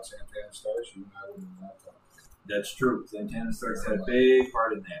did about Santana Stars. You and I wouldn't have talked. That's true. Santana Starks had a big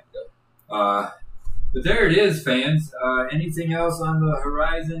part in that. But there it is, fans. Anything else on the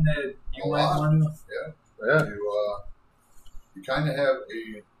horizon that you A might lot. want to? Yeah. You kind of have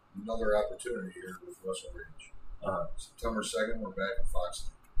another opportunity here with WrestleRage. September 2nd, we're back in Fox.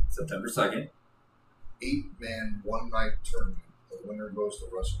 September 2nd. 8-man, one-night tournament. The winner goes to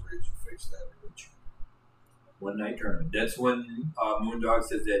WrestleRage and face the heavyweight champion. One night tournament. That's when Moondog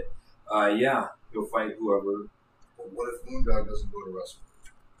says that, he'll fight whoever. But what if Moondog doesn't go to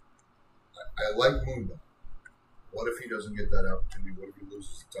WrestleRage? I like Moondog. What if he doesn't get that opportunity? What if he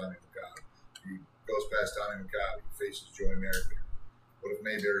loses to Tommy McCobb? He goes past Tommy McCobb. He faces Joey Merrick. What if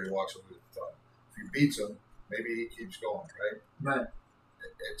Mayberry walks away with the title? If he beats him, maybe he keeps going, right? Right.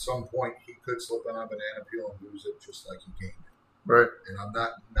 At some point, he could slip on a banana peel and lose it just like he gained it. Right. And I'm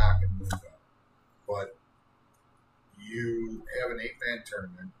not knocking Moondog. But you have an 8-man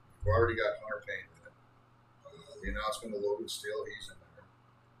tournament. You've already got Hunter Payne in it. The announcement of Logan Steele, he's in there.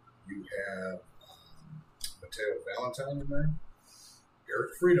 You have Mateo Valentine in there.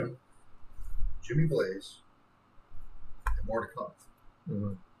 Eric Freedom. Jimmy Blaze. And more to come.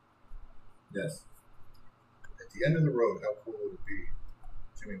 Mm-hmm. Yes. At the end of the road, how cool would it be?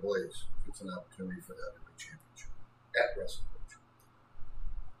 Jimmy Blaze gets an opportunity for that heavyweight championship at WrestleRage.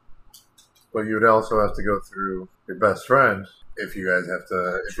 But you would also have to go through your best friend if you guys have to.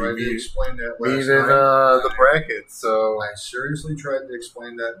 I If tried to you explain that meet last in night. the brackets, so. I seriously tried to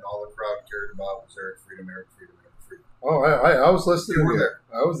explain that, and all the crowd cared about was Eric Freedom, Eric Freedom, Eric Freedom. Oh, I was listening. You were to you. there.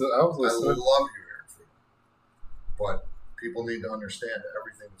 I was I listening. love you, Eric Freedom. But people need to understand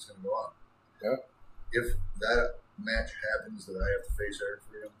everything that's going to go on. Yeah. If that match happens that I have to face Eric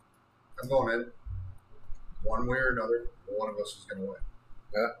Freedom, I'm going in. One way or another, one of us is going to win.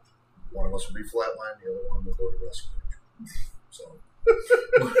 Yeah. One of us will be flatlined, the other one will go to WrestleRage. So.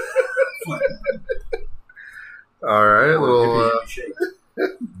 All right, well,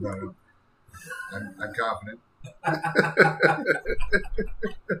 No. I'm confident.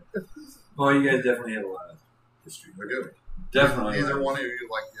 Well, you guys definitely have a lot of history. We do. Definitely. Neither one of you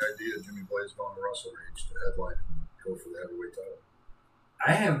like the idea of Jimmy Blaze going to WrestleRage to headline and go for the heavyweight title.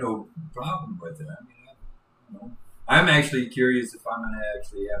 I have no problem with it. I mean, I'm actually curious if I'm going to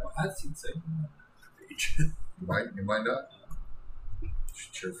actually have a hot seat segment on the page. You might not. You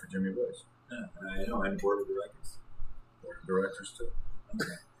should cheer for Jimmy Blaze. I know, I'm board of directors. Board of directors, too.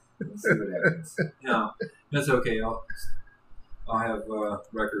 Okay. Let's see what happens. No, that's okay. I'll have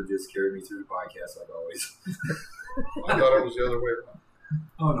Record just carry me through the podcast like always. I thought it was the other way around.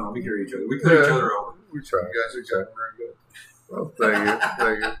 Oh, no, we carry each other. We put each other over. we try. You guys are getting very good. Well,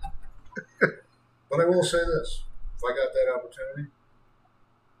 thank you. But I will say this. If I got that opportunity,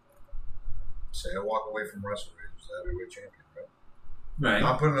 say I walk away from WrestleRage as the heavyweight champion, right? Right.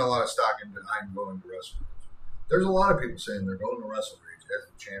 I'm putting a lot of stock into I'm going to WrestleRage. There's a lot of people saying they're going to WrestleRage as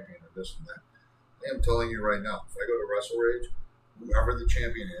the champion or this and that. I am telling you right now, if I go to WrestleRage, whoever the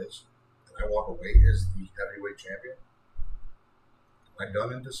champion is, and I walk away as the heavyweight champion, am I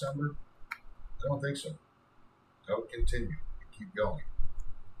done in December? I don't think so. I would continue and keep going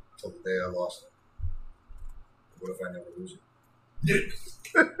until the day I lost it. What if I never lose it?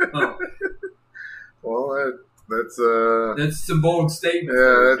 Oh, Well, that's that's some bold statement.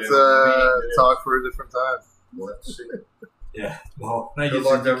 yeah, that's talk for a different time. We'll have to see. Yeah. Well, thank Good you.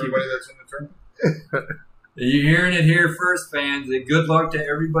 luck to everybody that's in the tournament. You're hearing it here first, fans. Good luck to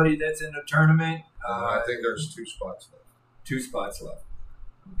everybody that's in the tournament. I think there's 2 spots left. 2 spots left.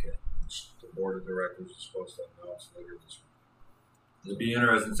 Okay. The board of directors is supposed to announce later this week. It'll be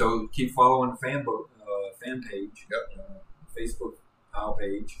interesting. So keep following the fan page. Yep. Facebook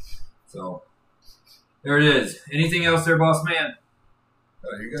page. So there it is. Anything else there, boss man?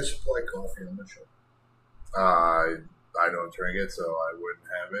 You guys supply coffee on the show. I don't drink it, so I wouldn't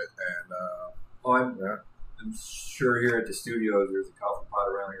have it. And I'm sure here at the studio there's a coffee pot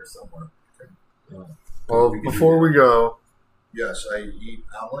around here somewhere. well, before we go, Yes, I eat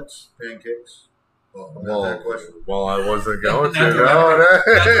omelets, pancakes. Well, not that question. well, I wasn't going to. Not the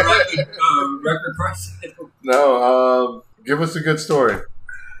record price. No, give us a good story.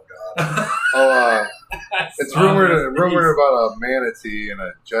 God. It's rumored about a manatee and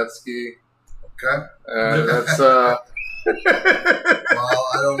a jet ski. Okay. And that's Well,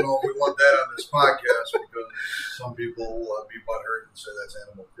 I don't know if we want that on this podcast because some people will be butthurt and say that's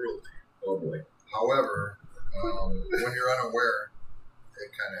animal cruelty. Oh boy. However, when you're unaware,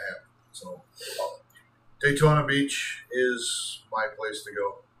 it kind of happens. So, Daytona Beach is my place to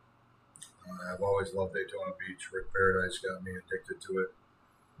go. I've always loved Daytona Beach. Rick Paradise got me addicted to it.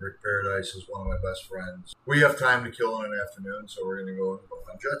 Rick Paradise is one of my best friends. We have time to kill in an afternoon, so we're going to go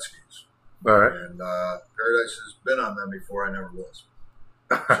on jet skis. all right. And Paradise has been on them before. I never was.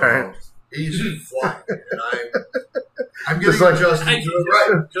 All So right. he's flying, and I'm getting Just like- adjusted to it,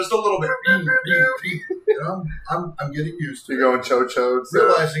 right? Just a little bit. Beep, beep, beep. And I'm getting used to You it. going cho-cho?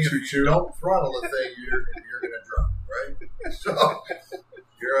 Realizing if you don't throttle the thing, you're going to drop, right? So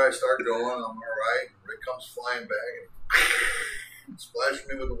here I start going. I'm all right. Rick comes flying back and splashed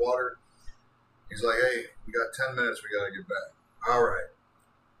me with the water. He's like, "Hey, we got 10 minutes. We got to get back." All right.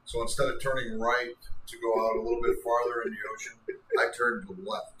 So instead of turning right to go out a little bit farther in the ocean, I turned to the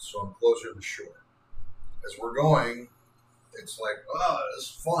left, so I'm closer to the shore. As we're going, it's like, this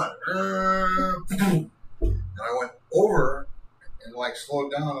is fun. And I went over and like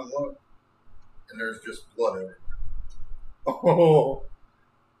slowed down and looked, and there's just blood everywhere. Oh.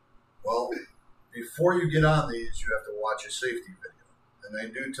 Well, before you get on these, you have to watch a safety video. And they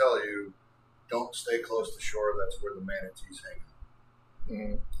do tell you, don't stay close to shore. That's where the manatees hang out.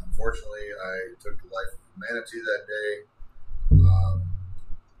 Mm. Unfortunately, I took the life of a manatee that day.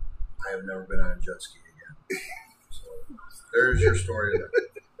 I have never been on a jet ski again. So there's your story of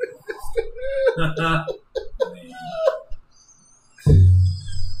that.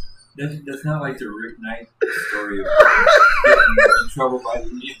 That's not like the Rick Knight story of getting in trouble by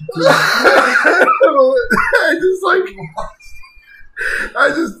the I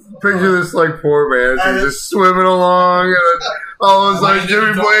just picture this like poor man just swimming along, and then all of a sudden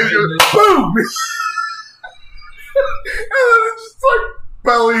Jimmy Blaze goes boom, and then it just like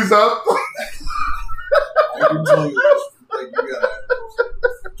bellies up. I can tell you this. Like, you gotta,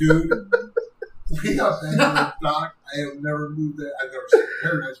 dude, we got back to the dock. I have never moved that. I've never seen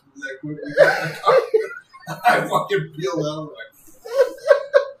Paradise move that quick. We got back up. I fucking peeled out. I'm like,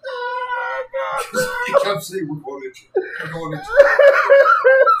 he kept saying, "We're going to jail. We're going to jail."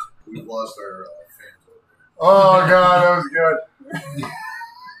 We've lost our fans over there. Oh god, that was good.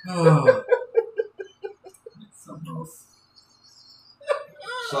 Oh. Something else.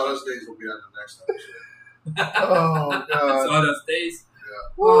 Sawdust Days will be on the next episode. Oh god. Sawdust Days.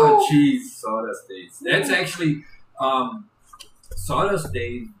 Yeah. Oh, jeez, Sawdust Days. That's actually Sawdust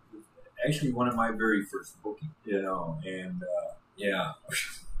Days. Was actually one of my very first bookings. And yeah,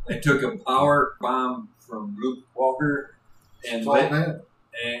 I took a power bomb from Luke Walker and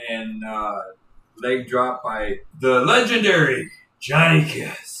leg drop by the legendary Johnny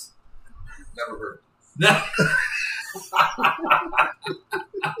Kiss. Never heard.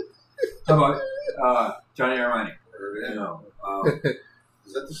 How about Johnny Armani? Heard it.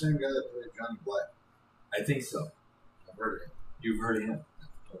 Is that the same guy that played Johnny Black? I think so. I've heard of him. You've heard of him.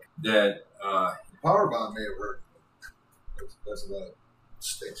 That Powerbomb may have heard. That's a lot of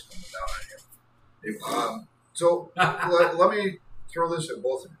stakes coming down on him. So let me throw this at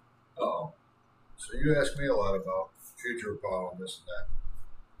both of you. Uh-oh. So you asked me a lot about future of POW and this and that.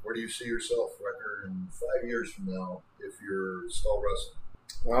 Where do you see yourself, Wrecker, in 5 years from now if you're still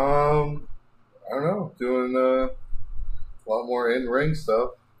wrestling? I don't know. Doing a lot more in-ring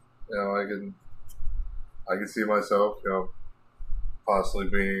stuff. I can see myself, possibly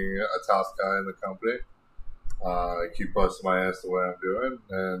being a top guy in the company. I keep busting my ass the way I'm doing,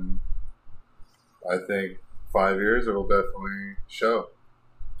 and I think 5 years, it'll definitely show.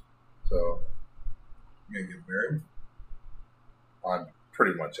 So, You gonna get married? I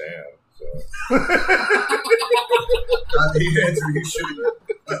pretty much am. So, The answer you should.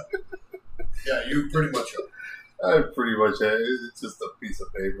 Yeah, you pretty much are. I pretty much am. It's just a piece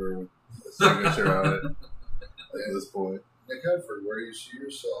of paper with a signature on it at this point. Nick Hedford, where do you see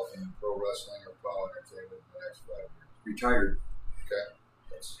yourself in pro wrestling or POWW Entertainment in the next 5 years? Retired. Okay,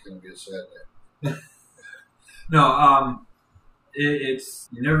 that's going to be a sad day. No, it's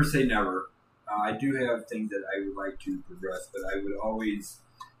you never say never. I do have things that I would like to progress, but I would always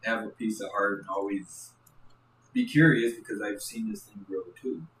have a piece of heart and always be curious because I've seen this thing grow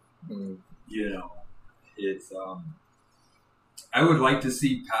too. Mm. You know, it's I would like to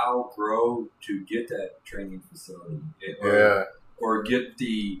see POWW grow to get that training facility, or get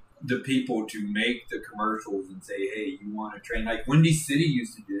the people to make the commercials and say, hey, you want to train like Windy City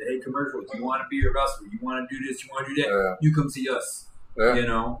used to do. Hey, commercials, you want to be a wrestler, you want to do this, you want to do that, you come see us. You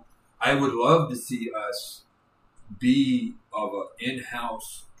know, I would love to see us be of an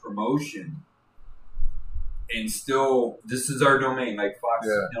in-house promotion and still, this is our domain, like Fox,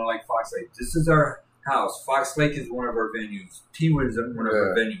 you know, like Fox Lake. This is our house. Fox Lake is one of our venues. T-Wood is one of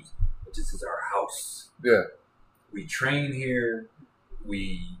our venues, but this is our house. Yeah. We train here.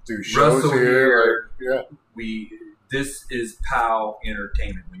 We do shows here. This is POWW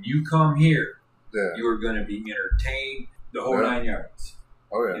Entertainment. When you come here, you are going to be entertained the whole 9 yards.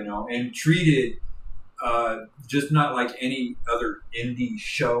 Oh yeah. You know, and treated just not like any other indie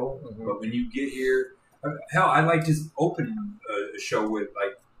show, but when you get here, hell, I like to open a show with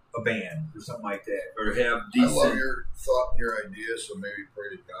like a band or something like that, or have decent. I love your thought and your idea, so maybe pray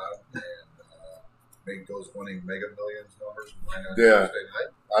to God and make those winning Mega Millions numbers. Thursday night.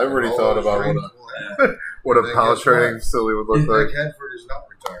 I already thought about what a POWW training facility would look like. Nick Hedford is not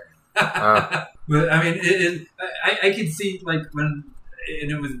retiring. But I mean, I could see like when,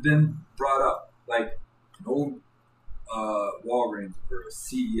 and it was been brought up, like an old Walgreens or a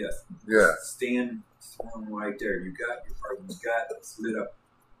CVS. Stand right there. You got your part. You got it lit up.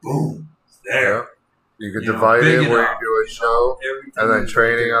 Boom. It's there. Yeah. You could divide it where you do a show and then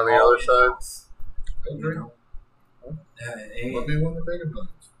training on the other side. I agree. Let me win the Mega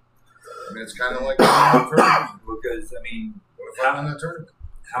Millions. I mean, it's kind of like a tournament. Because, I mean, what if I win that tournament?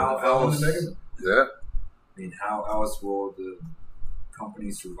 How else? Yeah. I mean, how else will the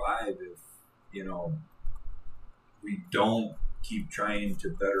company survive if, you know, we don't keep trying to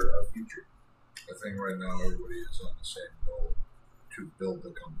better our future? I think right now everybody is on the same goal to build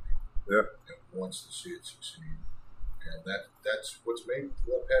the company. Yeah. And wants to see it succeed. And that's what's made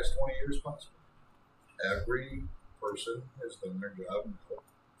the past 20 years possible. Every person has done their job,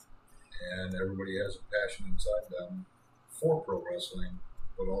 and everybody has a passion inside them for pro wrestling,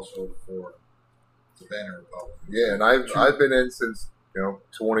 but also for the banner of POWW. Yeah, and I've been in since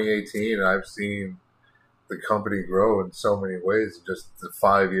 2018, and I've seen the company grow in so many ways. Just the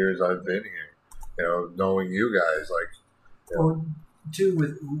 5 years I've been here, knowing you guys, Well, too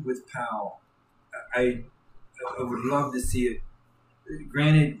with POWW, I would love to see it.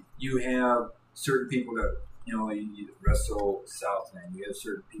 Granted, you have certain people that you wrestle Southland. You have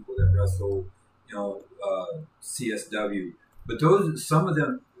certain people that wrestle CSW. But some of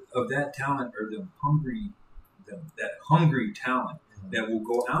them of that talent are that hungry talent that will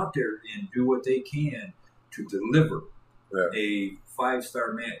go out there and do what they can to deliver a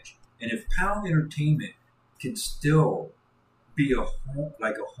 5-star match. And if POWW Entertainment can still be a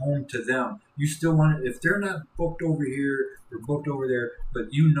home to them, you still want it. If they're not booked over here or booked over there,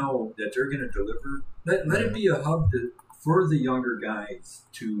 but you know that they're going to deliver, let it be a hub for the younger guys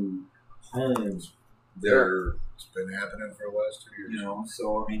to hone their. It's been happening for the last 2 years.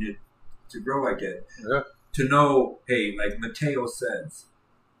 So I mean, to grow like that, to know, hey, like Mateo says,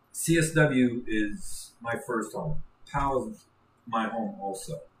 CSW is my first home. POWW's my home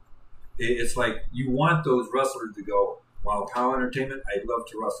also. It's like you want those wrestlers to go, wow, POWW Entertainment, I'd love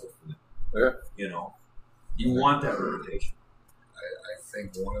to wrestle for them. Yeah. You want that reputation. I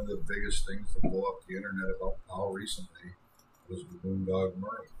think one of the biggest things to blow up the internet about POWW recently was Moondog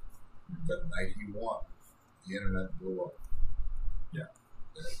Murray. That night he won, the internet blew up. Yeah.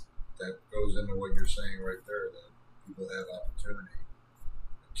 That goes into what you're saying right there, that people have opportunity.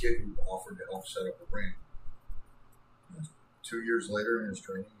 A kid who offered to help set up a ring. 2 years later in his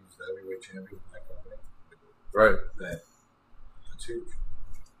training, he's the heavyweight champion of my company. Right. That's huge.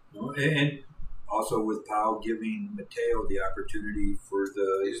 And also with POWW giving Mateo the opportunity for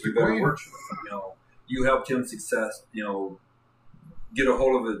the better work. You helped him success. Get a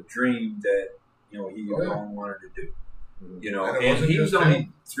hold of a dream that he long wanted to do. And he was only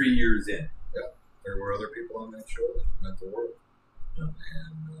 3 years in. there were other people on that show that meant the world. Yeah.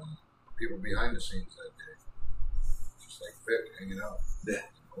 And people behind the scenes that day. Just like Vic hanging out. Yeah.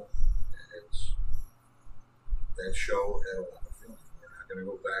 You know? That show had a lot of feeling. We're not going to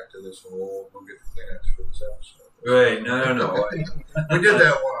go back to this whole go get the Kleenex for this episode. Right. No. We did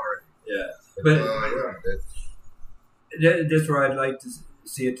that one already. Yeah. But that's where I'd like to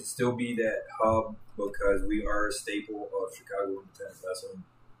see it to still be that hub, because we are a staple of Chicago independent wrestling.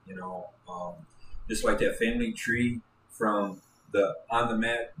 You know, just like that family tree from the On the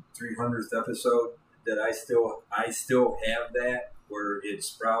Mat 300th episode, that I still have that where it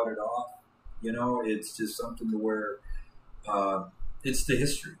sprouted off. You know, it's just something to where it's the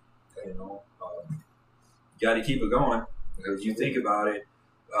history. You know, got to keep it going, because you think about it.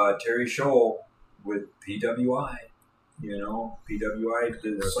 Terry Scholl with PWI. You know, PWI,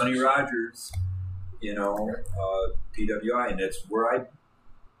 the Sonny Rogers, you know, PWI, and that's where I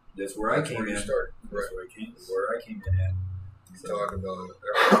came in. Started. Where I came in at. You talk about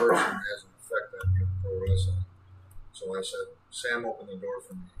every person has an effect on you in pro wrestling. So I said, Sam opened the door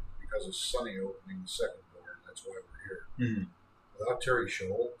for me because of Sonny opening the second door, and that's why we're here. Mm-hmm. Without Terry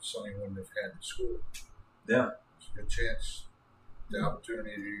Scholl, Sonny wouldn't have had the school. Yeah. It's a good chance. The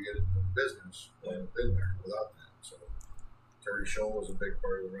opportunity to get into the business wouldn't have been there without that. So Terry Scholl was a big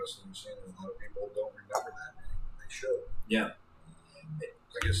part of the wrestling scene, and a lot of people don't remember that name. They should. Yeah.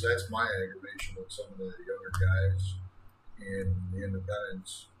 I guess that's my aggravation with some of the younger guys in the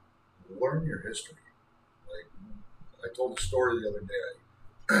independents. Learn your history. Like, I told a story the other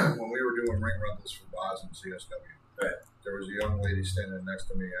day when we were doing ring rentals for Bossman CSW. Right. There was a young lady standing next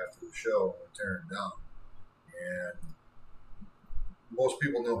to me after the show and tearing down, and most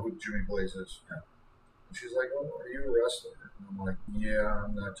people know who Jimmy Blaze is. Yeah. And she's like, "Oh, are you a wrestler?" And I'm like, "Yeah,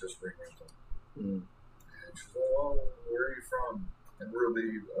 I'm not just ring rental." Mm. And she's like, "Oh, where are you from?" And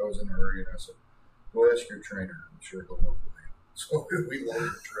really, I was in a hurry, and I said, "Go ask your trainer. I'm sure he'll know who I am." So we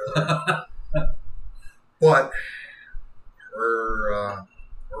loaded the trailer. But her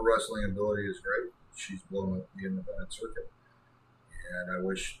wrestling ability is great. She's blown up the independent circuit. And I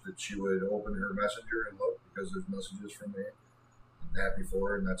wish that she would open her messenger and look, because there's messages from me. I'm happy for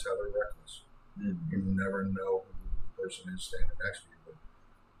her, and that's how they're reckless. Mm-hmm. You never know who the person is standing next to you, but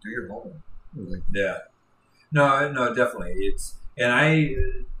do your homework. Like, yeah. No, definitely. And I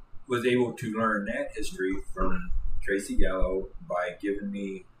was able to learn that history from Tracy Gallo by giving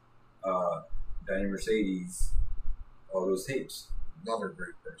me Danny Mercedes all those tapes. Another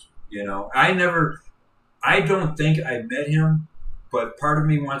great person. You know, I don't think I met him, but part of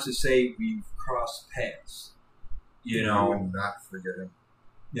me wants to say we've crossed paths. You know, I would not forget him.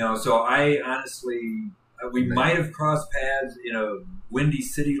 You know, so I honestly, we might have crossed paths in a Windy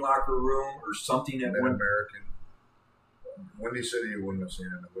City locker room or something at one. American. Windy City, you wouldn't have seen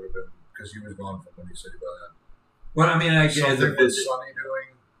him. It would have been because he was gone from Windy City by then. Well, I mean, I guess something a visit. Sonny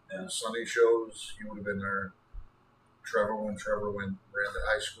doing, Sonny shows, he would have been there. When Trevor ran to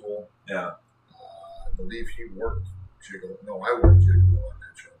high school. Yeah. I believe he worked Gigolo. No, I worked Gigolo on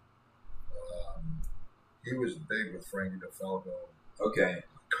that show. He was big with Frankie DeFalco. Okay.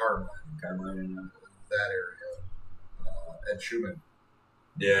 Carmine. That area. Ed Schumann.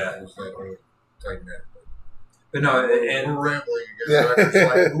 Yeah. It was that whole tight net. But no, and we're rambling again. It's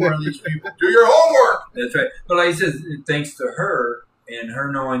like, who are these people? Do your homework! That's right. But like I said, thanks to her and her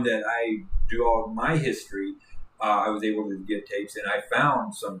knowing that I do all of my history, I was able to get tapes, and I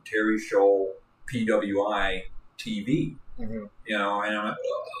found some Terry Scholl PWI TV. Mm-hmm. You know, and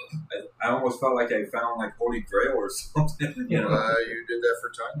I almost felt like I found like Holy Grail or something. You know, you did that for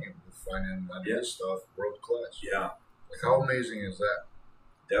Tiny, finding his stuff world class. Yeah, like how amazing is that?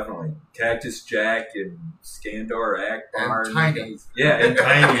 Definitely, Cactus Jack and Skandar Akbar and Tiny. And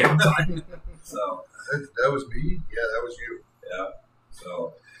Tiny. So that was me. Yeah, that was you. Yeah.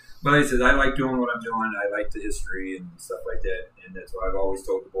 So. But like I said, I like doing what I'm doing. I like the history and stuff like that. And that's why I've always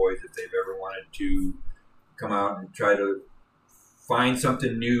told the boys, if they've ever wanted to come out and try to find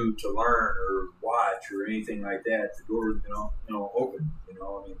something new to learn or watch or anything like that, the door's been open. You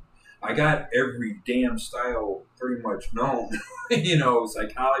know, I mean, I got every damn style pretty much known, you know,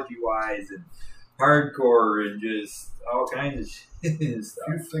 psychology-wise and hardcore and just all kinds of shit stuff.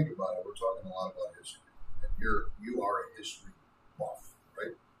 If you think about it, we're talking a lot about history. And you are a history buff,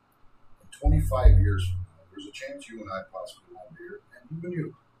 right? 25 years from now, there's a chance you and I possibly won't be here, and even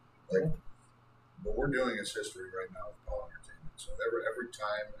you. Like, what we're doing is history right now with POWW Entertainment. So every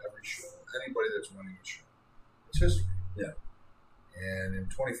time, every show, anybody that's running a show, it's history. Yeah. And in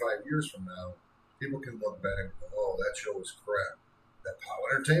 25 years from now, people can look back and go, "Oh, that show was crap. That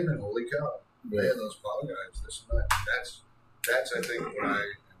POWW Entertainment, holy cow! Man, those POWW guys, this and that." That's I think what I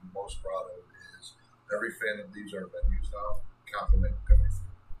am most proud of is every fan that leaves our venues now compliment everything.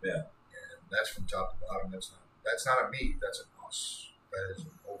 Yeah. And that's from top to bottom. That's not a me. That's an us. That is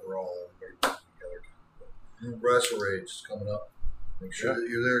an overall everybody together. WrestleRage is coming up. Make sure that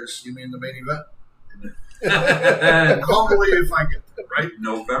you're there to see me in the main event. Humbly if I get there, right?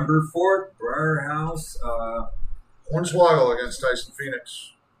 November 4th, Briar House. Hornswoggle against Tyson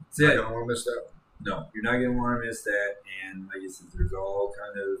Phoenix. That's it. I don't want to miss that one. No, you're not going to want to miss that. And like I said, there's all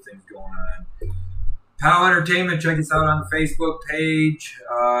kind of things going on. POWW Entertainment, check us out on the Facebook page,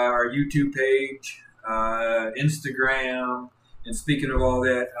 our YouTube page, Instagram. And speaking of all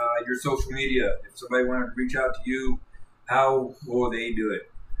that, your social media. If somebody wanted to reach out to you, how will they do it?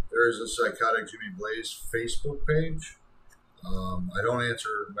 There's a Psychotic Jimmy Blaze Facebook page. I don't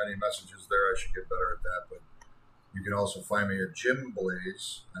answer many messages there. I should get better at that. But you can also find me at Jim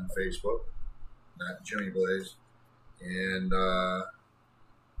Blaze on Facebook, not Jimmy Blaze. And on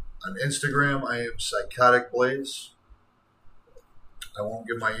Instagram, I am Psychotic Blaze. I won't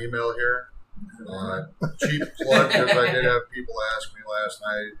give my email here. Cheap plug, because I did have people ask me last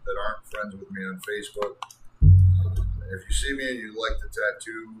night that aren't friends with me on Facebook. If you see me and you like the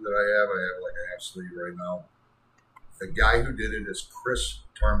tattoo that I have like a half sleeve right now. The guy who did it is Chris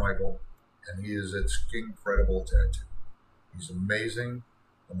Tarmichael, and he is its incredible tattoo. He's amazing.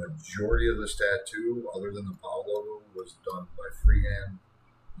 The majority of this tattoo, other than the POWW logo, was done by freehand.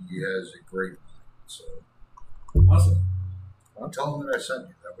 He has a great mind. So awesome. I'll tell him that I sent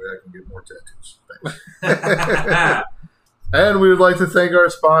you. That way I can get more tattoos. Thanks. And we would like to thank our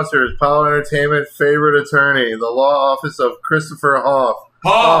sponsors, POWW Entertainment, favorite attorney, the law office of Christopher Haaff.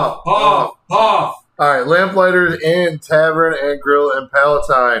 Haaff. All right, Lamplighter in Tavern and Grille in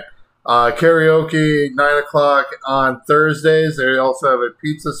Palatine. Karaoke, 9 o'clock on Thursdays. They also have a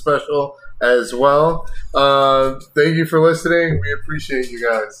pizza special as well. Thank you for listening. We appreciate you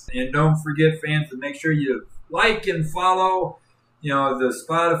guys. And don't forget, fans, to make sure you like and follow, the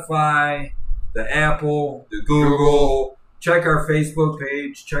Spotify, the Apple, the Google. Check our Facebook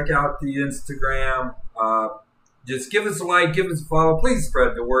page. Check out the Instagram. Just give us a like, give us a follow. Please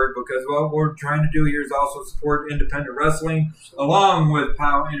spread the word, because what we're trying to do here is also support independent wrestling along with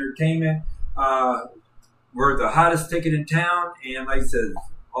POWW Entertainment. We're the hottest ticket in town, and like I said,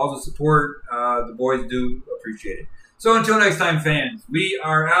 all the support, the boys do appreciate it. So until next time, fans, we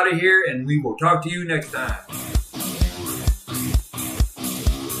are out of here, and we will talk to you next time.